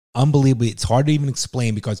unbelievably, it's hard to even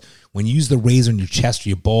explain because when you use the razor on your chest or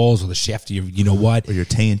your balls or the shaft of your or your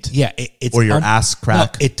taint, yeah, it's or your ass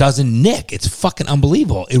crack, it doesn't nick. It's fucking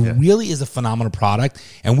unbelievable. It really is a phenomenal product.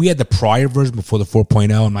 And we had the prior version before the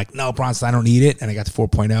 4.0. I'm like, no, Bronson, I don't need it. And I got the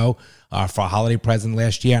 4.0 for a holiday present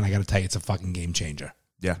last year. And I got to tell you, it's a fucking game changer.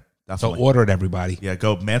 Yeah, definitely. So order it, everybody. Yeah,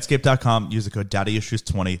 go manscaped.com, use the code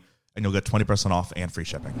DaddyIssues20, and you'll get 20% off and free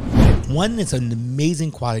shipping. One that's an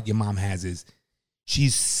amazing quality your mom has is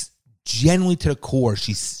she's genuinely to the core,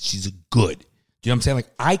 she's a good. You know what I'm saying?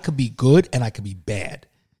 Like, I could be good and I could be bad.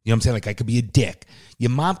 You know what I'm saying? Like, I could be a dick.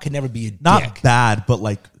 Your mom can never be a dick. Not bad, but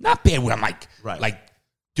like... Not bad where I'm like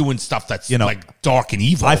doing stuff that's like dark and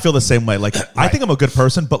evil. I feel the same way. Like, I think I'm a good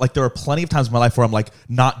person, but like there are plenty of times in my life where I'm like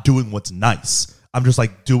not doing what's nice. I'm just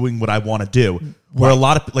like doing what I want to do. Where a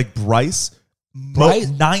lot of like Bryce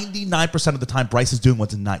 99% of the time, Bryce is doing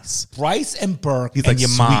what's nice. Bryce and Burke, he's and like your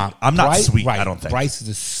sweet. mom. I'm not sweet. I don't think Bryce is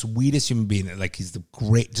the sweetest human being. Like, he's the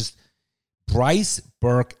great. Just Bryce,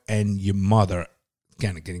 Burke, and your mother.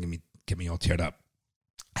 Again, get me all teared up.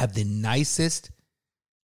 Have the nicest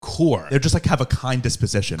core. They're just like have a kind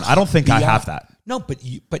disposition. I don't think I have that. No, but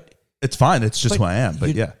it's fine. It's just who I am.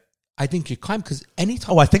 But yeah, I think you're kind because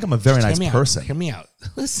anytime. Oh, I think I'm a very nice person. Hear me out.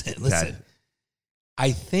 Listen. Okay.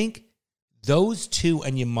 I think those two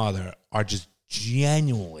and your mother are just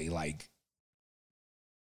genuinely like,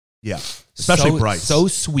 yeah, especially Bryce, so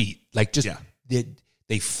sweet. Like, just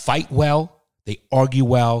they fight well, they argue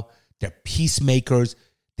well, they're peacemakers.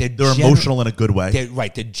 They're emotional in a good way.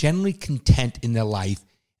 They're generally content in their life,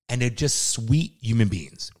 and they're just sweet human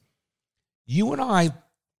beings. You and I,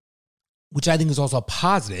 which I think is also a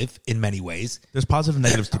positive in many ways. There's positive and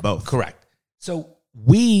negatives to both. Correct. So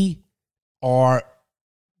we are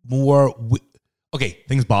more okay.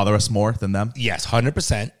 Things bother us more than them. Yes,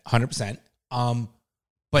 100%.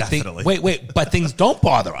 But definitely. but things don't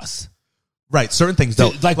bother us. Right, certain things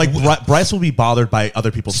don't. Like Bryce will be bothered by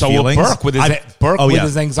other people's feelings. So Burke with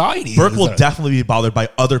his anxiety. Burke will definitely be bothered by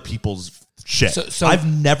other people's shit. So I've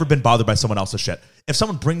never been bothered by someone else's shit. if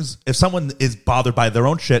someone is bothered by their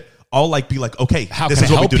own shit, I'll like be like, okay, How this can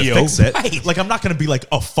is I what we help do to you? fix it. Right. Like, I'm not going to be like,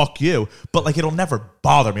 oh, fuck you. But like, it'll never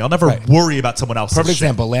bother me. I'll never worry about someone else's Perfect shit.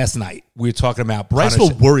 example. Last night we were talking about Bryce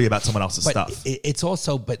will worry about someone else's but stuff. it's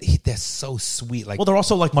also, they're so sweet. Like, Well, they're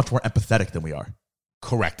also like much more empathetic than we are.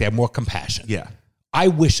 correct. They have more compassion. Yeah. I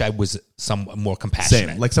wish I was somewhat more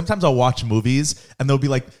compassionate. Same. Like sometimes I'll watch movies and there'll be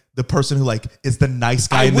like the person who like is the nice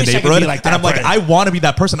guy I in the wish I could be neighborhood, like and that I'm like, person. I want to be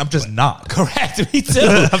that person. I'm just not. Correct. Me too.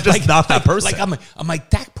 I'm just not that person. Like I'm like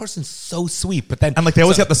that person's so sweet, but then And like they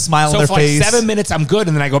always got the smile on their for face. Like 7 minutes, I'm good,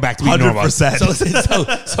 and then I go back to being normal.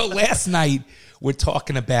 100%. So last night we're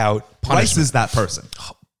talking about Bryce punishment. is that person,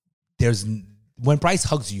 When Bryce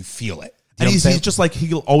hugs you, you feel it. You and know what I'm saying? he's just like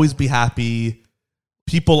he'll always be happy.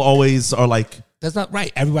 People always are like, That's not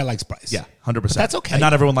right. Everybody likes Bryce. yeah, 100%. But that's okay. And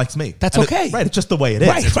not everyone likes me. That's And okay. right. It's just the way it is.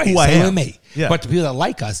 Right, It's right. who I Same am. with me. Yeah. But the people that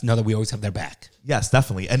like us know that we always have their back. Yes,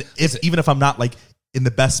 definitely. And even if I'm not like in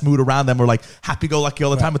the best mood around them or like happy go lucky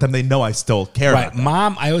all the time with them, they know I still care Right. about them.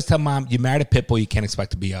 Mom, I always tell Mom, you married a pit bull, you can't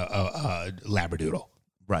expect to be a Labradoodle.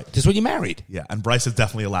 Right. This is what you married. Yeah. And Bryce is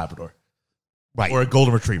definitely a Labrador. Right. Or a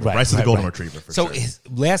golden retriever. Right, Bryce is a right, golden right. retriever for So sure.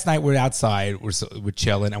 last night we're outside, we're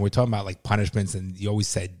chilling, and we're talking about like punishments. And you always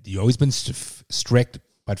said you always been strict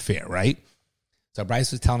but fair, right? So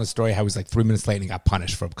Bryce was telling a story how he was like 3 minutes late and he got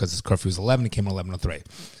punished because his curfew was 11. He came at 11:03,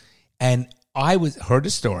 and I heard the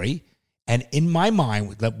story, and in my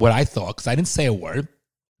mind, what I thought, because I didn't say a word.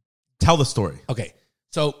 Tell the story. Okay,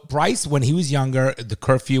 so Bryce, when he was younger, the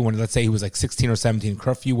curfew, when let's say he was like 16 or 17,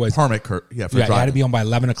 curfew was Permit, for he had to driving. be home by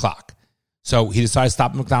 11 o'clock. So he decided to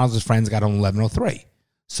stop at McDonald's with his friends, got home 11:03.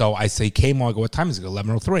 So I say, he came on, I go, what time is it?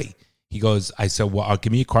 11:03. He goes, I said, well,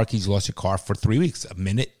 give me your car keys. You lost your car for 3 weeks, a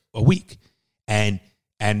minute a week. And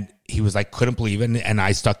he was like, couldn't believe it. And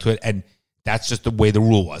I stuck to it. And that's just the way the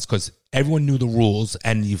rule was, because everyone knew the rules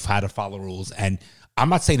and you've had to follow rules. And I'm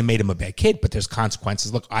not saying it made him a bad kid, but there's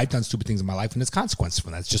consequences. Look, I've done stupid things in my life and there's consequences for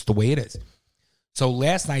that. It's just the way it is. So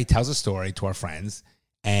last night he tells a story to our friends.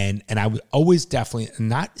 And I was always definitely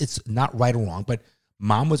it's not right or wrong, but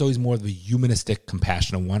Mom was always more of the humanistic,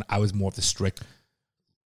 compassionate one. I was more of the strict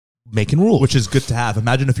making rules. Which is good to have.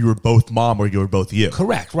 Imagine if you were both Mom or you were both you.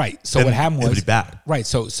 Correct, right. So Then what happened it would was be bad. Right.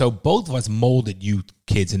 So both of us molded you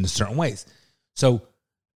kids into certain ways. So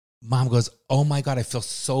Mom goes, oh my God, I feel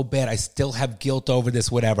so bad. I still have guilt over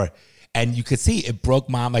this, whatever. And you could see it broke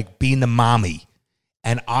Mom, like being the mommy.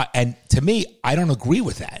 And to me, I don't agree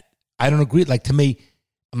with that. I don't agree. Like to me,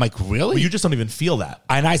 I'm like, really? Well, you just don't even feel that.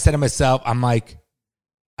 And I said to myself,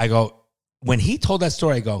 I go, when he told that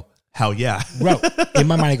story, I go, Hell yeah. bro, in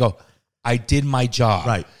my mind, I go, I did my job.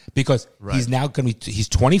 Right. Because he's now going to be, he's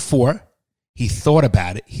 24. He thought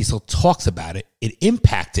about it. He still talks about it. It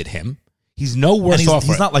impacted him. He's no worse off.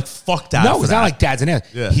 He's not like, fuck dad. No, for it's that. not like dad's an ass.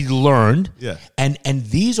 Yeah. He learned. Yeah. And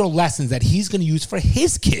these are lessons that he's going to use for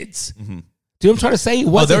his kids. Do you know what I'm trying to say?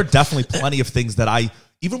 Oh, there are definitely plenty of things that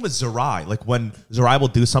even with Zerai, like when Zerai will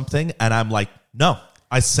do something and I'm like, no,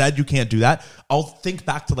 I said you can't do that. I'll think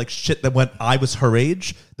back to like shit that when I was her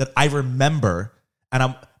age that I remember,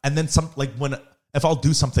 and then some like if I'll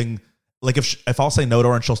do something, like if I'll say no to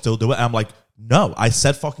her and she'll still do it, and I'm like, no, I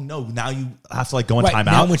said fucking no. Now you have to like go in right. time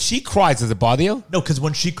Now out. when she cries, does it bother you? No, because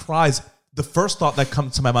when she cries, the first thought that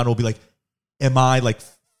comes to my mind will be like, am I like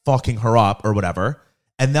fucking her up or whatever?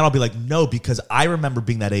 And then I'll be like, no, because I remember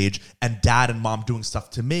being that age and dad and mom doing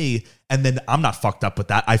stuff to me. And then I'm not fucked up with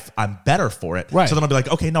that. I'm better for it. Right. So then I'll be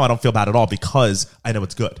like, okay, no, I don't feel bad at all because I know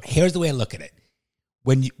it's good. Here's the way I look at it.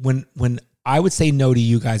 When I would say no to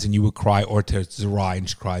you guys and you would cry, or to Zerai and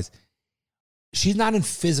she cries, she's not in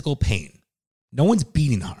physical pain. No one's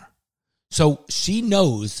beating her. So she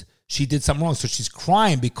knows she did something wrong. So she's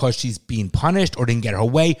crying because she's being punished or didn't get her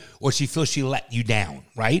way, or she feels she let you down,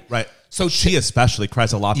 right? Right. So She especially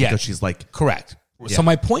cries a lot Yeah. because she's like, correct. Yeah. So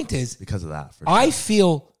my point is, because of that. For I sure.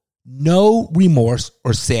 feel no remorse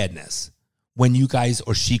or sadness when you guys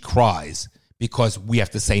or she cries because we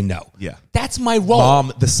have to say no. Yeah. That's my role.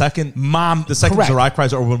 Mom, the second correct. Zerai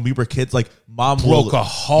cries, or when we were kids, like mom Broke her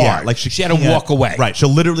heart. Yeah, like she had to can't- walk away. Right.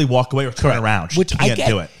 She'll literally walk away or turn around. She Which can't I get.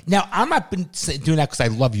 do it. Now, I'm not been doing that because I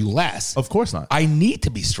love you less. Of course not. I need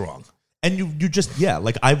to be strong. And you just, yeah,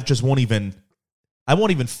 like I won't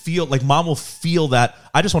even feel, like mom will feel that.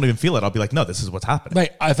 I just won't even feel it. I'll be like, no, this is what's happening.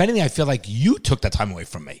 Right. If anything, I feel like you took that time away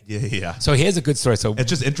from me. Yeah. So here's a good story. So, It's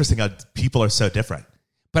just interesting how people are so different.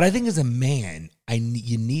 but I think as a man,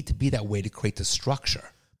 you need to be that way to create the structure.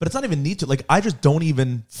 But it's not even need to. Like, I just don't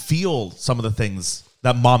even feel some of the things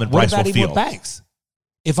that mom and What Bryce about will even feel. with Banks?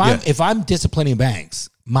 If I'm disciplining Banks,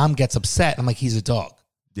 mom gets upset. I'm like, he's a dog.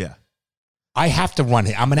 Yeah. I have to run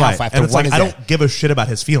it. I'm an Right. alpha. I have And to it's run like, his I head. don't give a shit about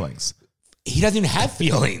his feelings. He doesn't even have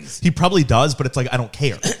feelings. He probably does, but it's like I don't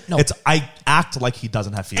care. No. I act like he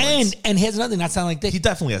doesn't have feelings. And here's another thing, not sounding like this. He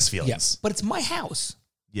definitely has feelings. Yeah, but it's my house.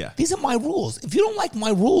 Yeah. These are my rules. If you don't like my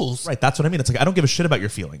rules, Right, that's what I mean. It's like I don't give a shit about your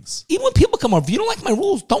feelings. even when people come over, if you don't like my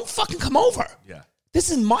rules, don't fucking come over. Yeah. This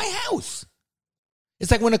is my house. It's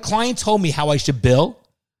like when a client told me how I should bill,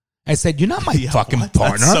 I said, "You're not my fucking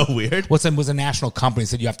partner." That's so weird. Was a national company.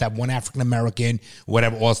 Said you have to have one African American,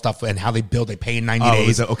 whatever, all stuff, and how they bill. They pay in 90 days.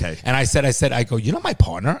 Is it? Okay. And I said, I go, "You're not my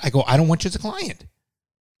partner." I go, "I don't want you as a client."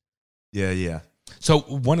 Yeah. So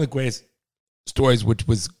one of the greatest stories, which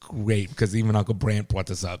was great because even Uncle Brant brought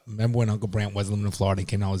this up. Remember when Uncle Brant was living in Florida and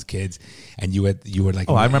came out with his kids, and you were like,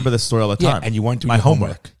 Oh, I remember this story all the time. yeah, and you weren't doing my your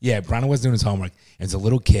homework. Yeah, Brandon was doing his homework, and it's a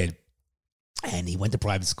little kid, and he went to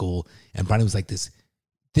private school, and Brandon was like this.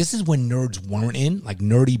 This is when nerds weren't in, like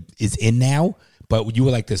nerdy is in now, but you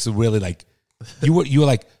were like this, really like you were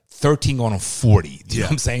like 13 going on 40. Do you know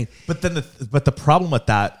what I'm saying? But then the problem with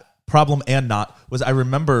that, problem and not, was I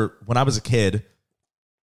remember when I was a kid,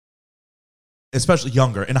 especially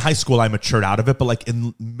younger, in high school I matured out of it, but like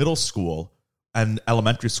in middle school and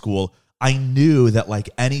elementary school, I knew that like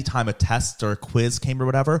anytime a test or a quiz came or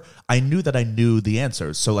whatever, I knew that I knew the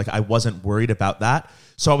answers. So like I wasn't worried about that.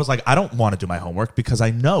 So I was like, I don't want to do my homework because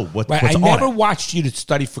I know what's on it. I never watched you to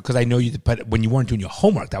study because I know you, but when you weren't doing your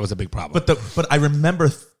homework, that was a big problem. But I remember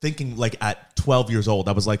thinking like at 12 years old,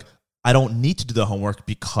 I was like, I don't need to do the homework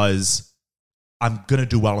because I'm going to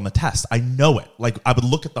do well on the test. I know it. Like I would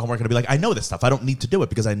look at the homework and I'd be like, I know this stuff. I don't need to do it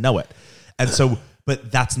because I know it. And so,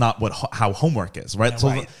 but that's not how homework is, right? Yeah, so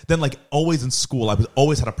right. then like always in school, I was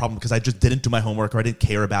always had a problem because I just didn't do my homework or I didn't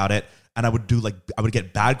care about it. And I would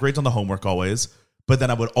get bad grades on the homework always, but then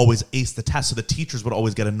I would always ace the test. So the teachers would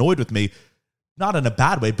always get annoyed with me, not in a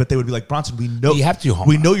bad way, but they would be like, Bronson, we know you have to do homework.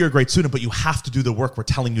 We know you're a great student, but you have to do the work we're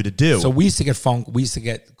telling you to do. So we used to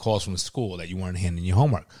get calls from the school that you weren't handing your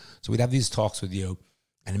homework. So we'd have these talks with you.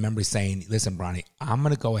 And I remember saying, listen, Bronny, I'm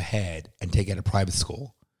going to go ahead and take you to private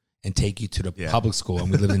school and take you to the public school.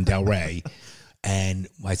 And we lived in Delray. And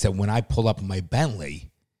I said, when I pull up in my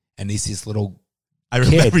Bentley and they see this little I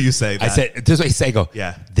remember you saying that. I said, this is what you say, I go,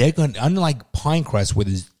 yeah. They're going to, unlike Pinecrest, where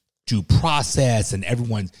there's due process and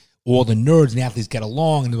all the nerds and the athletes get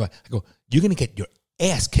along. And I go, you're going to get your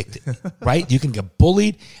ass kicked, right? You can get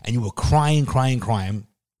bullied. And you were crying.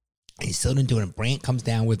 And you still didn't do it. And Brant comes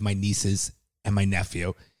down with my nieces and my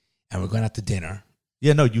nephew, and we're going out to dinner.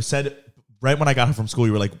 Yeah, no, you said right when I got home from school,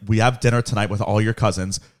 you were like, we have dinner tonight with all your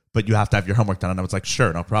cousins, but you have to have your homework done. And I was like,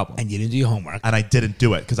 sure, no problem. And you didn't do your homework. And I didn't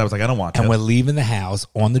do it because I was like, I don't want to. And we're leaving the house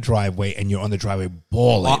on the driveway, and you're on the driveway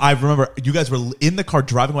bawling. I remember you guys were in the car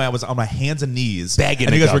driving away. I was on my hands and knees. Begging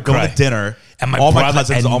and you to guys go, were going cry. to dinner. And my all brother, my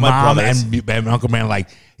cousins, and all my mom brothers. and Uncle Man like,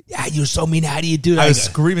 yeah, you're so mean. How do you do that? I was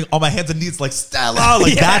screaming on my hands and knees like, Stella,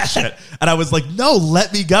 like that shit. And I was like, no,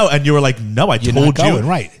 let me go. And you were like, no, You're told not going, you.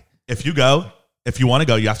 right. If you want to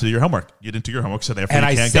go, you have to do your homework. You didn't do your homework, so therefore And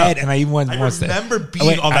you I can't said, go. and I even went. I remember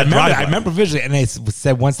being on that driveway. driveway. I remember visually, and I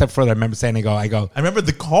said one step further. I remember saying, I go. I remember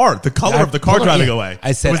the color of the car driving away.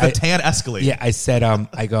 I said, it was the tan Escalade. Yeah, I said,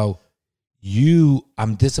 I go,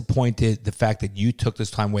 I'm disappointed the fact that you took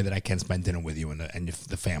this time away that I can spend dinner with you and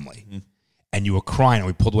the family. Mm-hmm. And you were crying, and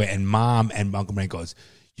we pulled away, and Mom and Uncle Man goes,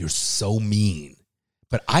 you're so mean.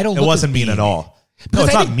 But I don't. It wasn't mean at all. No,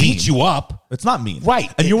 it's not mean. mean. Beat you up. It's not mean,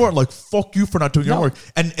 right? And you weren't like "fuck you" for not doing your homework.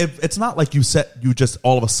 And it's not like you just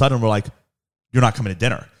all of a sudden were like, "You're not coming to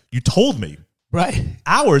dinner." You told me right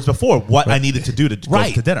hours before what I needed to do to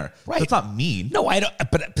go to dinner. Right? That's not mean. No, I don't.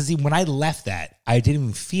 But see, when I left that, I didn't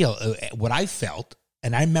even feel what I felt,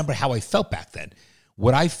 and I remember how I felt back then.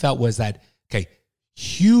 What I felt was that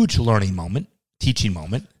huge learning moment, teaching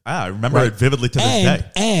moment. I remember it vividly to this day.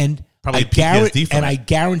 And probably PTSD from it. I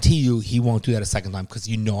guarantee you he won't do that a second time because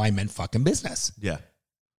I meant fucking business. Yeah.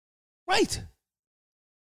 Right.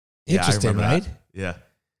 Interesting, right? That. Yeah.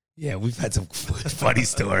 Yeah, we've had some funny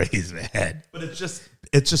stories, man. But it's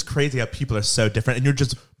just crazy how people are so different and you're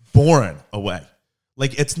just born away.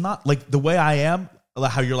 Like it's not like the way I am,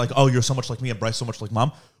 how you're like, oh, you're so much like me and Bryce so much like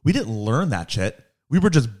Mom. We didn't learn that shit. We were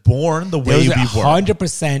just born the way we were.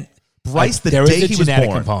 100%. Bryce, the there day is a he was genetic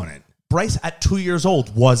born, Component. Bryce at 2 years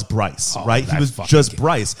old was Bryce, right? He was just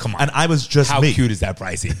Bryce. Come on. And I was just How me. cute is that,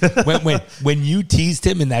 Brycey? when you teased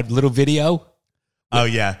him in that little video. Oh,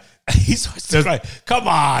 yeah. He starts to cry. Come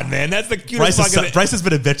on, man. That's the cutest Bryce has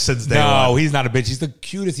been a bitch since day one. No, he's not a bitch. He's the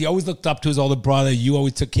cutest. He always looked up to his older brother. You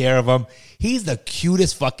always took care of him. He's the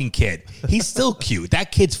cutest fucking kid. He's still cute.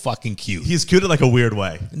 That kid's fucking cute. He's cute in like a weird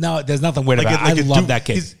way. No, there's nothing weird about it. I love that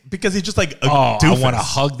kid. Because he's just like a doofus. I want to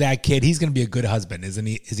doofus. hug that kid. He's going to be a good husband, isn't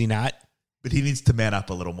he? Is he not? But he needs to man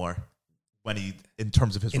up a little more. when he, in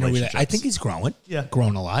terms of his In a relationships. I think he's growing. Yeah.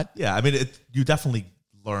 Growing a lot. Yeah, I mean, you definitely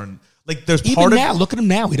learn. Like, there's Even part now, of look at him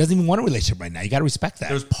now. He doesn't even want a relationship right now. You got to respect that.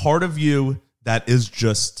 there's part of you that is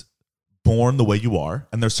just born the way you are,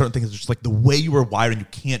 and there's certain things that's just like the way you were wired, and you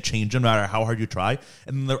can't change them no matter how hard you try.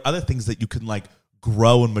 And then there are other things that you can like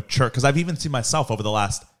grow and mature. Because I've even seen myself over the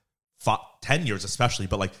last 10 years, especially,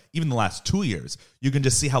 but like even the last 2 years, you can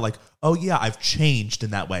just see how like, oh yeah, I've changed in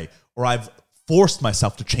that way, or I've forced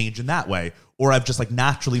myself to change in that way, or I've just like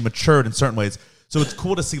naturally matured in certain ways. So it's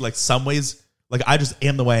cool to see like some ways, like I just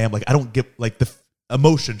am the way I am. Like I don't get like the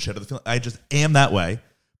emotion shit or the feeling. I just am that way.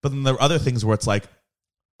 But then there are other things where it's like,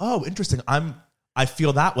 oh, interesting. I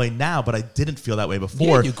feel that way now, but I didn't feel that way before.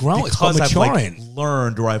 Yeah, you grow. It's called because I've like maturing.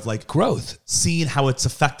 learned, or I've like Growth. seen how it's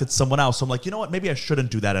affected someone else. So I'm like, you know what? Maybe I shouldn't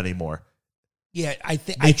do that anymore. Yeah, I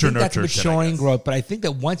think Nature, that's nurture shit, I maturing guess. growth. But I think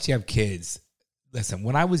that once you have kids, listen,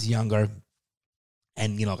 when I was younger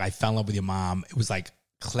and, you know, I fell in love with your mom, it was like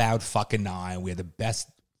cloud fucking nine. We had the best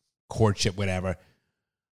courtship, whatever.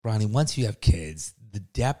 Ronnie, once you have kids, the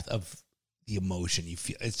depth of the emotion you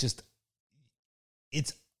feel,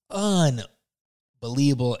 it's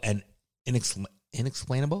unbelievable and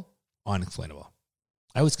inexplainable. Unexplainable.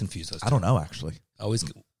 I always confuse those two. I don't know, actually. I always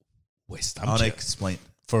waste. Unexplained.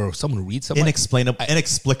 For someone to read something.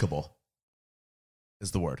 Inexplicable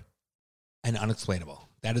is the word. And unexplainable.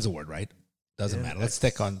 That is a word, right? Doesn't matter. Let's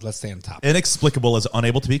stay on top. Inexplicable is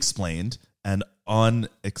unable to be explained, and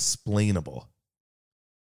unexplainable.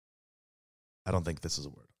 I don't think this is a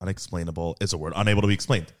word. Unexplainable is a word. Unable to be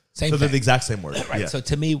explained. Same so they're thing. the exact same word. Right. Yeah. So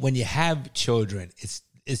to me, when you have children, it's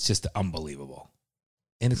just unbelievable.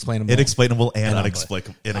 Inexplainable. Inexplainable and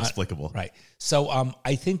unbelievable. inexplicable. Right. So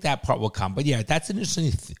I think that part will come. But yeah, that's an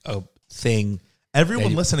interesting thing.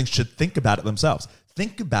 Everyone listening should think about it themselves.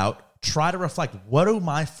 Try to reflect. What do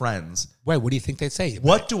my friends... Wait, what do you think they say?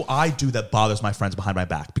 What do I do that bothers my friends behind my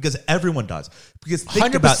back? Because everyone does. Because think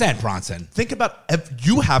 100%, Bronson. Think about if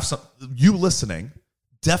you have you listening.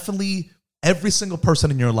 Definitely, every single person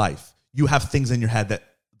in your life, you have things in your head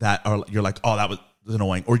that are you're like, oh, that was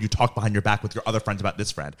annoying, or you talk behind your back with your other friends about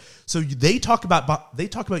this friend. So they talk about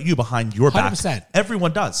you behind your back. 100%.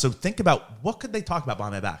 Everyone does. So think about what could they talk about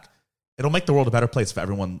behind my back. It'll make the world a better place if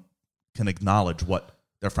everyone can acknowledge what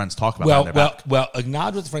their friends talk about behind their back. Well,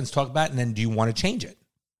 acknowledge what the friends talk about, and then do you want to change it?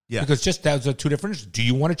 Yeah. Because just those are two different issues. Do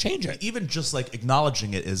you want to change it? Even just like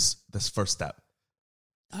acknowledging it is this first step.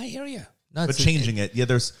 I hear you. No, But changing it,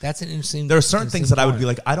 that's an interesting. there are certain things that I would be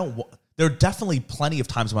like, there are definitely plenty of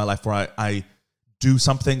times in my life where I do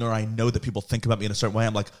something, or I know that people think about me in a certain way.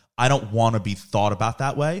 I'm like, I don't want to be thought about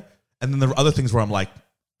that way. And then there are other things where I'm like,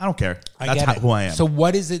 I don't care. That's who I am. So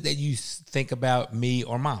what is it that you think about me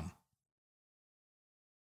or mom?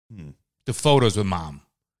 The photos with mom.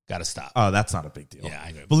 Got to stop. Oh, that's not a big deal. Yeah, I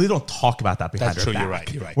agree. But we don't talk about that behind That's her true.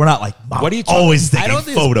 back. You're right. We're not like, mom, What are you talking always I taking don't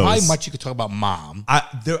think photos. There's probably much you could talk about mom.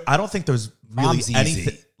 I don't think there's really Mom's easy.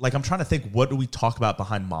 anything. Like, I'm trying to think, what do we talk about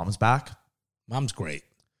behind mom's back? Mom's great.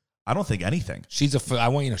 I don't think anything. I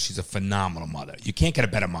want you to know she's a phenomenal mother. You can't get a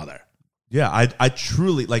better mother. Yeah, I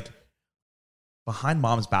truly, like, behind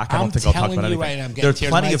mom's back, I don't think I'll talk about anything. Right, I'm getting There's tears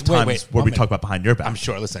plenty in of my eyes. times where we talk about behind your back. I'm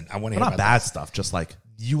sure. Listen, I want to But hear not about bad that. stuff, just like...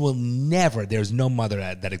 You will never, there's no mother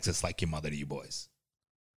that exists like your mother to you boys.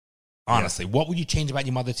 Honestly, what would you change about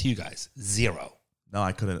your mother to you guys? Zero. No,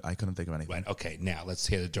 I couldn't think of anything. Right, okay, now let's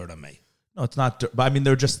hear the dirt on me. No, it's not. But I mean,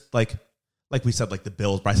 they're just like we said, like the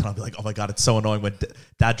Bills. Bryson, I'll be like, oh my god, it's so annoying when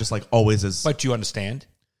dad just like always is. But you understand?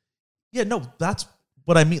 Yeah, no, that's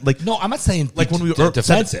what I mean. Like, No, I'm not saying like when we were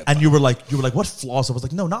defensive. and you were like, what flaws? I was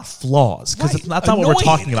like, no, not flaws, because Right. that's not what we're Annoying.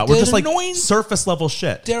 talking about. We're They're just like annoying. surface level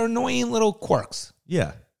shit. They're annoying little quirks.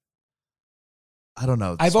 Yeah, I don't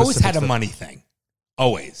know. I've always had a specifics that- money thing.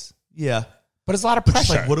 Always. Yeah, But it's a lot of but just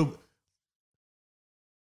pressure. like what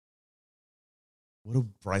do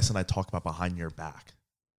Bryce and I talk about behind your back?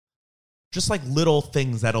 Just like little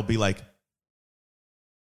things that'll be like,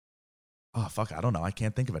 oh fuck, I don't know, I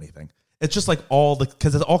can't think of anything. It's just like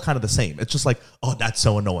because it's all kind of the same. It's just like, oh, that's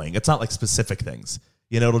so annoying. It's not like specific things.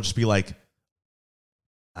 It'll just be like,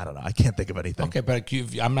 I don't know, I can't think of anything. Okay, but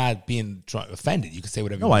I'm not being offended. You can say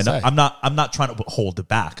whatever you No, I want know. to say. I'm not trying to hold it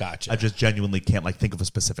back. Gotcha. I just genuinely can't like think of a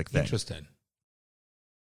specific thing. Interesting.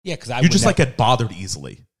 Yeah, because You just like get bothered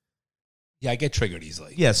easily. I get triggered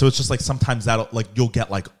easily. Yeah, so it's just like sometimes that'll like you'll get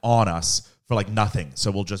like on us for like nothing. So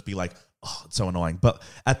we'll just be like, oh, it's so annoying. But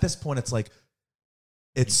at this point, it's like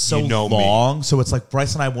it's so long. So it's like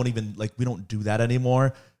Bryce and I won't even like we don't do that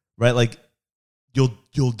anymore, right? Like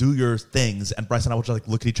you'll do your things, and Bryce and I will just like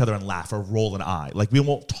look at each other and laugh or roll an eye. Like we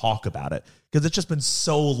won't talk about it because it's just been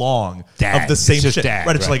so long Dad. of the same It's just shit. dad,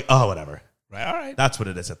 right? It's right. like, oh, whatever. Right. All right. That's what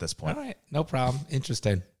it is at this point. All right. No problem.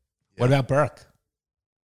 Interesting. What about Burke?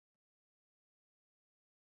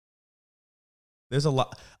 There's a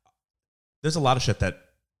lot of shit that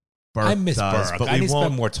Burke I miss does, Burke. but I need to won't.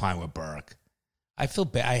 spend more time with Burke. I feel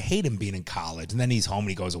bad. I hate him being in college, and then he's home and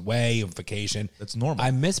he goes away on vacation. That's normal.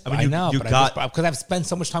 I miss. I mean, I you know, but got- because I've spent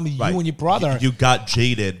so much time with Right. you and your brother. You got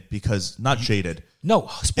jaded because not jaded. No,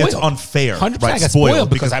 spoiled. It's unfair. 100%. Right, I got spoiled spoiled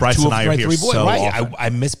because I have Bryce two and of I are my here three boys. so Right. often. I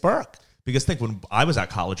miss Burke, Because think when I was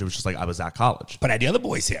at college, it was just like I was at college. but I had the other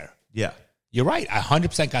boys here. Yeah. You're right. I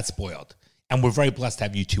 100% got spoiled, and we're very blessed to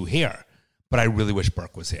have you two here. But I really wish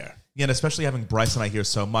Burke was here. Yeah, and especially having Bryce and I here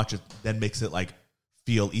so much, it then makes it like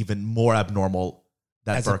feel even more abnormal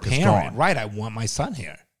that As Burke a is parent, gone. right? I want my son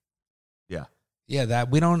here. Yeah. Yeah,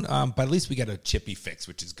 that we don't. But at least we get a chippy fix,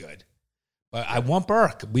 which is good. But I want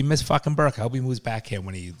Burke. We miss fucking Burke. I hope he moves back here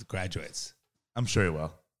when he graduates. I'm sure he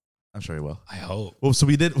will. I hope. Well, so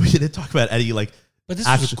we did talk about Eddie like. But this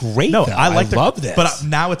is great. No, though. I love this. But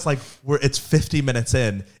now it's like it's 50 minutes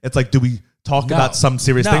in. It's like, do we talk about some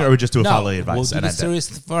serious thing, or we just do a fatherly advice? We'll do and the end it?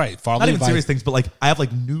 serious. All right, Not fatherly even advice. serious things, but like I have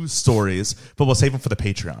like news stories, but we'll save them for the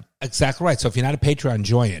Patreon. Exactly right. So if you're not a Patreon,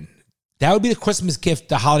 join. That would be the Christmas gift,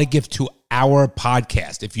 the holiday gift to our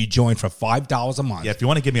podcast. If you join for $5 a month. Yeah, if you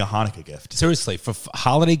want to give me a Hanukkah gift, Seriously, for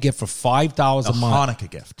holiday gift for $5 a month. Hanukkah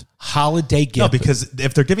gift. Holiday gift. No, because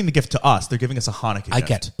if they're giving the gift to us, they're giving us a Hanukkah gift. I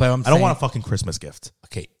get it, but I'm I don't saying- want a fucking Christmas gift.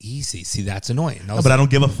 Okay, easy. See, that's annoying. No, but I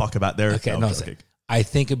don't give a fuck about their. Okay, I'm no, joking. I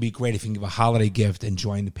think it'd be great if you can give a holiday gift and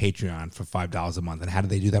join the Patreon for $5 a month. And how do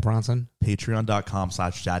they do that, Bronson?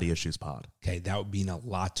 Patreon.com/daddyissuespod. Okay, that would mean a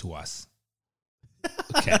lot to us.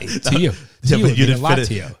 Okay, to you. Yeah, To but you, you it mean a didn't lot fit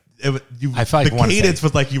to it. you. I feel like the I wanna cadence say-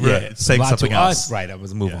 was like you were Yeah, saying a lot to something us. else. Right, I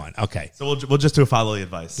was move on. Okay. So we'll just do a fatherly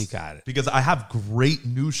advice. You got it. Because I have great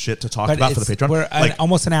new shit to talk But about for the it's- Patreon. we're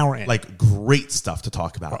almost an hour in. Like great stuff to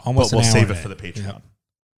talk about. We're almost but we'll an save hour it for the in. Patreon. Yeah.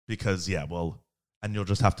 Because and you'll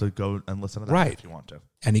just have to go and listen to that Right. if you want to.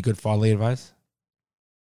 Any good fatherly advice?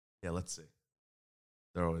 Yeah, let's see.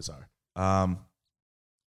 There always are.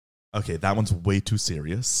 Okay, that one's way too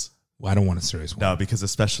serious. Well, I don't want a serious one. No, because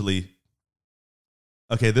especially.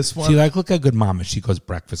 Okay, this one. See, like, look how good mom is. She goes,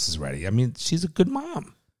 breakfast is ready. I mean, she's a good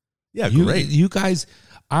mom. Yeah, you, great. You guys,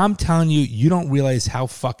 I'm telling you, you don't realize how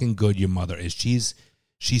fucking good your mother is. She's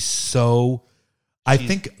so. I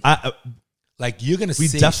think Like, you're gonna We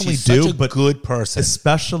see definitely she's do, such a but good person,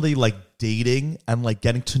 especially like dating and like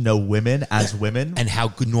getting to know women as women, and how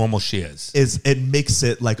good normal she is. it makes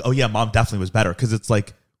it like, oh yeah, mom definitely was better. Because it's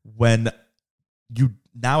like when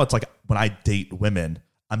it's like when I date women,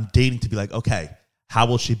 I'm dating to be like, okay, how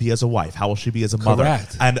will she be as a wife? How will she be as a mother?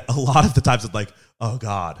 Correct. And a lot of the times it's like, oh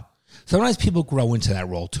God. Sometimes people grow into that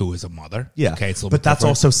role too as a mother. Yeah. Okay, it's a little but bit that's different.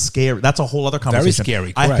 also scary. That's a whole other conversation.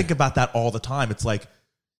 scary, I correct. think about that all the time. It's like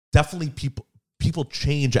definitely people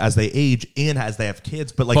change as they age and as they have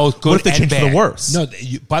kids, but like both good what if they and change bad. for the worse? No,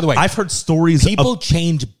 by the way, I've heard stories people of,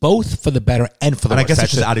 change both for the better and for the and I worse. guess it's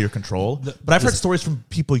That's just it. out of your control. But I've heard stories from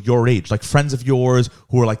people your age, like friends of yours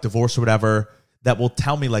who are like divorced or whatever, that will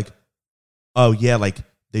tell me like, oh yeah, like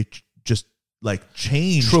they just like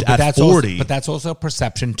changed True, but at that's 40. Also, but that's also a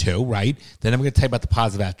perception too, right? Then I'm going to tell you about the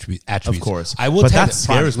positive attributes. Of course. I will But tell that you.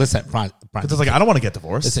 scares me. Listen, Because it's like I don't want to get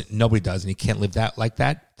divorced. listen, nobody does, and you can't live that like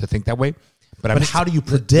that to think that way. But How do you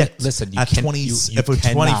predict? Listen, you at can't- 20, you if a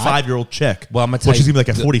cannot- 25-year-old chick, Well, I'm going to tell she's you, gonna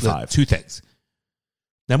be like at 45. two things.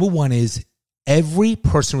 Number one is every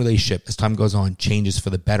person relationship as time goes on changes for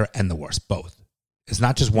the better and the worse, both. It's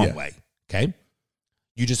not just one Yeah. way. Okay,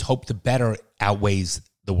 you just hope the better outweighs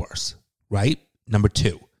the worse, right? Number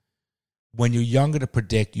two, when you're younger to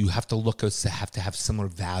predict, you have to have to have similar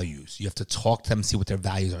values. You have to talk to them, see what their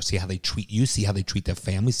values are, see how they treat you, see how they treat their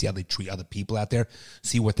family, see how they treat other people out there,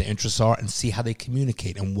 see what their interests are, and see how they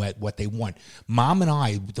communicate and what they want. Mom and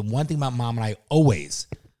I, the one thing about mom and I always,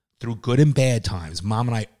 through good and bad times, mom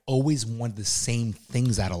and I always wanted the same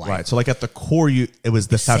things out of life. Right. So like at the core, it was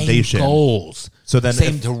the foundation. Same goals. So then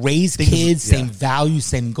same if to raise things- kids, yeah. same values,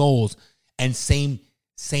 same goals, and same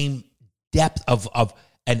depth of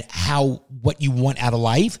and how what you want out of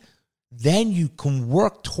life. Then you can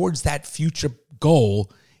work towards that future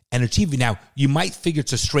goal and achieve it. Now, you might figure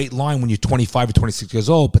it's a straight line when you're 25 or 26 years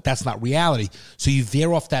old, but that's not reality. So you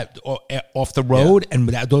veer off the road, and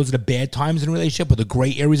those are the bad times in a relationship or the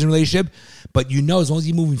gray areas in a relationship. But you know, as long as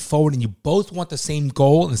you're moving forward and you both want the same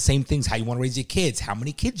goal and the same things, how you want to raise your kids, how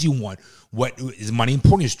many kids you want, what is money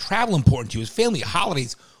important, is travel important to you, is family,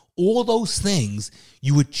 holidays, all those things,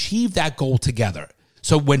 you achieve that goal together.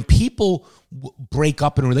 So when people break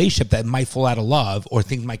up in a relationship that might fall out of love or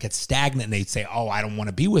things might get stagnant and they say, oh, I don't want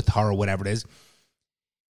to be with her or whatever it is,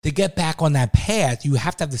 to get back on that path, you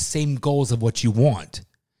have to have the same goals of what you want.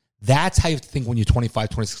 That's how you have to think when you're 25,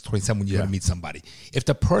 26, 27, when you got to meet somebody. If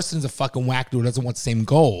the person's a fucking whack dude who doesn't want the same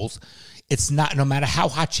goals, it's not, no matter how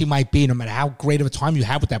hot she might be, no matter how great of a time you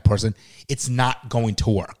have with that person, it's not going to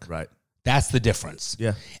work. Right. That's the difference.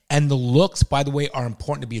 Yeah. And the looks, by the way, are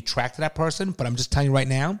important to be attracted to that person. But I'm just telling you right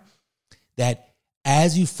now that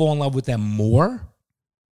as you fall in love with them more,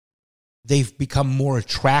 they've become more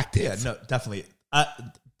attractive. Yeah, no, definitely.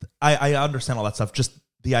 I understand all that stuff. Just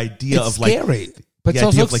the idea it's of like scary, but it's the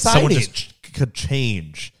idea also of like exciting. someone just could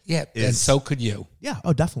change. Yeah, and so could you. Yeah.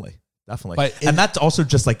 Oh, definitely. Definitely. But and that's also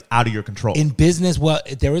just like out of your control. In business, well,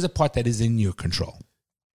 there is a part that is in your control.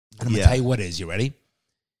 And I'm going to tell you what it is. You ready?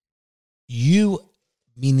 You,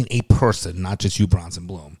 meaning a person, not just you, Bronson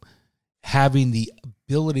Bloom, having the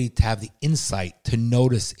ability to have the insight to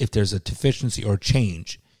notice if there's a deficiency or a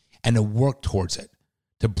change and to work towards it,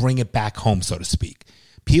 to bring it back home, so to speak.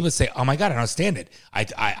 People say, "Oh my God, I don't understand it.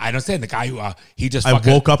 I understand the guy who he just." I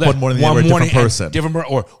woke up one morning and they were a different person,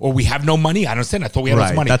 or we have no money. I don't understand. I thought we had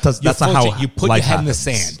this money. That's not how you put your head in the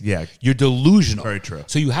sand. Yeah, you're delusional. Very true.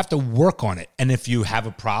 So you have to work on it. And if you have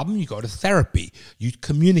a problem, you go to therapy. You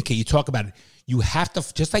communicate. You talk about it. You have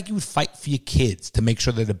to, just like you would fight for your kids to make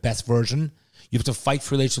sure they're the best version. You have to fight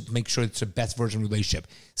for relationships to make sure it's the best version of relationship.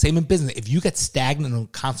 Same in business. If you get stagnant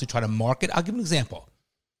and constantly try to market, I'll give you an example.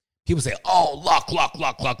 People say, "Oh, luck."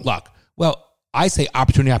 Well, I say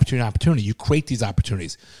opportunity. You create these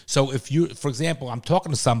opportunities. So if you, for example, I'm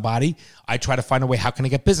talking to somebody, I try to find a way, how can I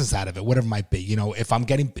get business out of it? Whatever it might be. You know, if I'm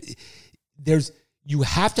getting, you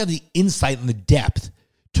have to have the insight and the depth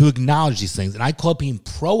to acknowledge these things. And I call it being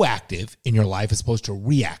proactive in your life as opposed to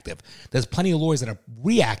reactive. There's plenty of lawyers that are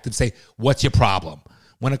reactive, say, "What's your problem?"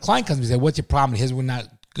 When a client comes to me and say, "What's your problem? Here's what we're not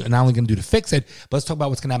only going to do to fix it, but let's talk about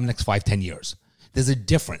what's going to happen in the next 5-10 years. There's a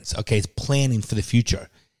difference, okay? It's planning for the future.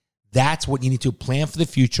 That's what you need to plan for the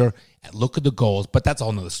future and look at the goals, but that's a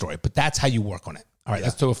whole nother story. But that's how you work on it. All right,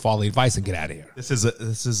 let's do a follow advice and get out of here. This is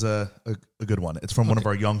a good one. It's from one of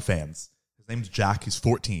our young fans. His name's Jack. He's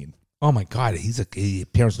 14. Oh my God,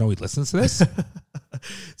 parents know he listens to this? It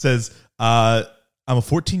says, I'm a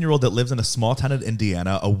 14-year-old that lives in a small town in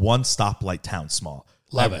Indiana, a one-stoplight town, small.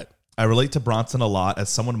 Love it. I relate to Bronson a lot as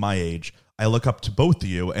someone my age. I look up to both of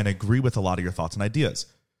you and agree with a lot of your thoughts and ideas.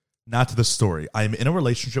 Now to the story. I'm in a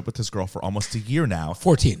relationship with this girl for almost a year now.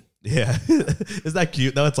 14. Yeah. Isn't that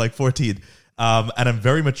cute? No, it's like 14. And I'm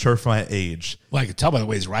very mature for my age. Well, I can tell by the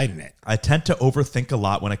way he's writing it. I tend to overthink a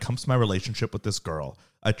lot when it comes to my relationship with this girl.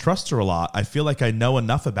 I trust her a lot. I feel like I know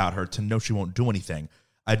enough about her to know she won't do anything.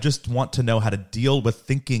 I just want to know how to deal with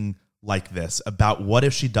thinking like this about what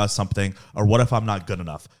if she does something or what if I'm not good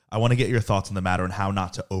enough. I want to get your thoughts on the matter and how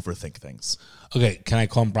not to overthink things. Okay, can I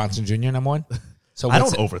call him Bronson Jr., number one? So I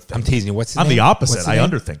don't overthink. I'm teasing you. What's his I'm name? the opposite. I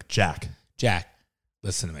underthink. Jack,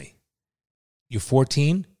 listen to me. You're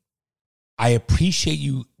 14. I appreciate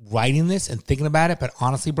you writing this and thinking about it, but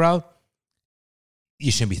honestly, bro,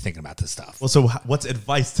 you shouldn't be thinking about this stuff. Well, so what's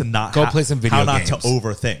advice to not go play some video games? How not to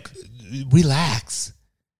overthink? Relax.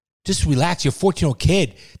 Just relax. You're a 14-year-old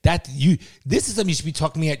kid. This is something you should be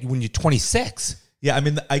talking to me at when you're 26. Yeah, I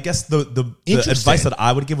mean, I guess the advice that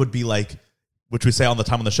I would give would be like, which we say all the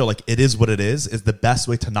time on the show, like it is what it is the best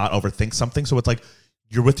way to not overthink something. So it's like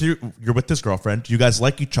you're with this girlfriend, you guys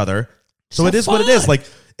like each other, so it is what it is. Like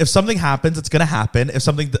if something happens, it's gonna happen. If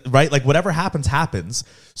something right, like whatever happens.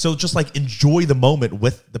 So just like enjoy the moment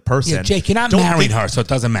with the person. Yeah, Jake, you're not marrying her, so it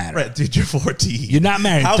doesn't matter. Right, dude, you're 14. You're not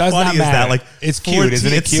married. How it does funny not is matter. that? Like it's 14, cute,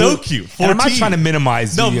 isn't it? It's cute? so cute. 14. And I'm not trying to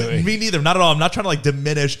minimize. No, me neither. Not at all. I'm not trying to like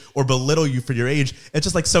diminish or belittle you for your age. It's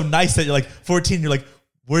just like so nice that you're like 14. You're like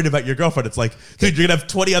worried about your girlfriend. It's like, dude, you're gonna have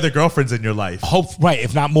 20 other girlfriends in your life. Right,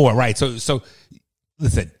 if not more. Right. So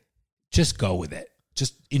listen, just go with it.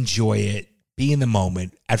 Just enjoy it. Be in the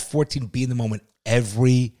moment. At 14, be in the moment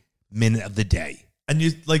every minute of the day. And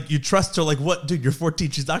you trust her, like, what, dude, you're 14.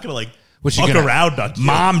 She's not going to, like, fuck around on you.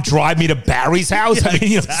 Mom, drive me to Barry's house? Yeah, I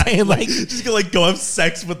mean, you know what I'm saying? Like, she's going to, like, go have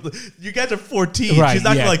sex with, you guys are 14. Right, she's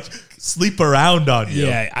not going to, like, sleep around on you.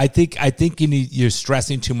 Yeah, I think you're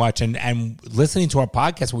stressing too much. And listening to our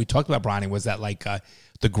podcast, what we talked about, Bronny, was that, like,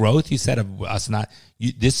 the growth you said of us not,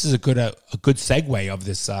 this is a good segue of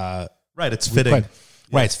this. Right, it's fitting.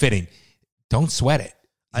 Right, it's fitting. Don't sweat it.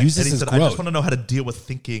 Use this as growth. I just want to know how to deal with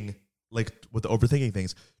thinking, like with overthinking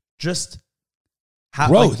things. Just how,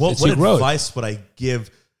 growth. Like, what advice would I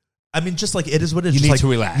give? I mean, just like it is what it is. You just need like, to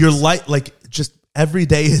relax. Your life, like just every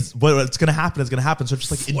day is what's going to happen is going to happen. So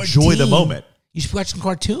just like 14. enjoy the moment. You should be watching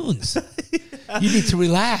cartoons. You need to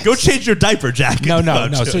relax. Go change your diaper, Jack.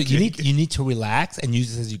 No. So you need to relax and use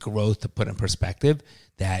this as your growth to put in perspective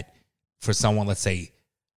that for someone, let's say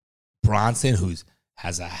Bronson, who's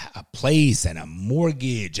has a place and a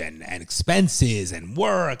mortgage and expenses and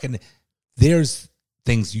work, and there's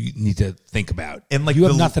things you need to think about. And like you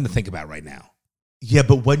have nothing to think about right now. Yeah,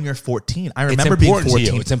 but when you're 14, I remember being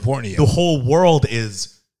 14. It's important to you. The whole world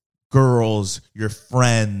is girls, your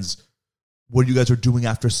friends, what you guys are doing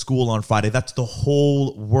after school on Friday. That's the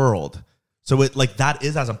whole world. So it like that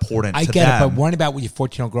is as important. I to get them. it, but worrying about what your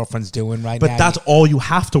 14-year-old girlfriend's doing right now. now. But that's all you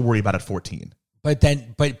have to worry about at 14. You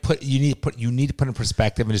need to put in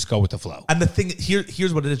perspective and just go with the flow. And the thing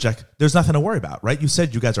here's what it is, Jack. There's nothing to worry about, right? You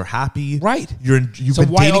said you guys are happy, right? You've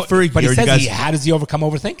been dating for a year. But he says how does he overcome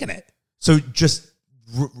overthinking it? So just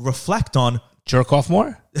reflect on jerk off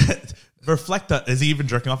more. Reflect on, is he even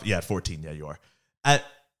jerking off? Yeah, at 14. Yeah, you are.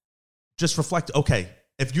 Just reflect. Okay,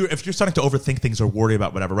 if you're starting to overthink things or worry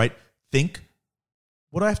about whatever, right? Think,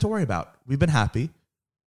 what do I have to worry about? We've been happy.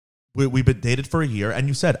 We've been dated for a year, and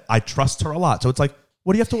you said I trust her a lot. So it's like,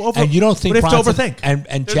 what do you have to overthink? And you don't think what do you have to overthink? And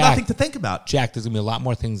there's Jack, nothing to think about. Jack, there's gonna be a lot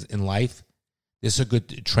more things in life. This is a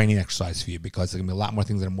good training exercise for you because there's gonna be a lot more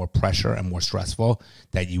things that are more pressure and more stressful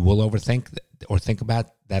that you will overthink or think about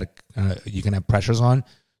that you can have pressures on.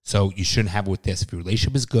 So you shouldn't have it with this. If your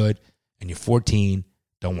relationship is good and you're 14,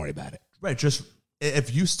 don't worry about it. Right. Just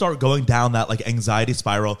if you start going down that like anxiety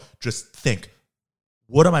spiral, just think,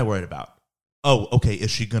 what am I worried about? Oh, okay.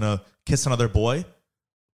 Is she going to kiss another boy?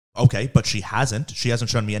 Okay, but she hasn't. She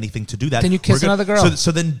hasn't shown me anything to do that. Then you kiss another girl.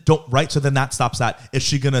 So then don't, right? So then that stops that. Is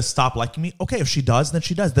she going to stop liking me? Okay, if she does, then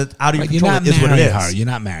she does. That's out of your control. It is what it is. Her. You're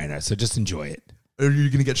not marrying her, so just enjoy it. Are you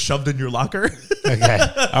going to get shoved in your locker? Okay.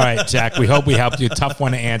 All right, Jack. We hope we helped you. Tough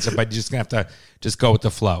one to answer, but you're just going to have to just go with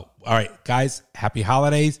the flow. All right, guys. Happy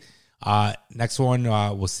holidays. Next one,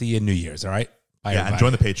 we'll see you in New Year's. All right? Bye, everybody. And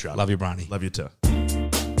join the Patreon. Love you, Bronny. Love you too.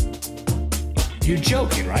 You're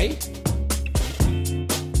joking, right?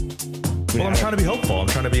 Well, I'm trying to be hopeful. I'm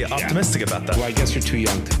trying to be optimistic about that. Well, I guess you're too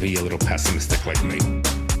young to be a little pessimistic like me.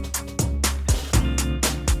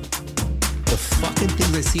 The fucking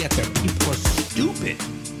things I see out there, people are stupid.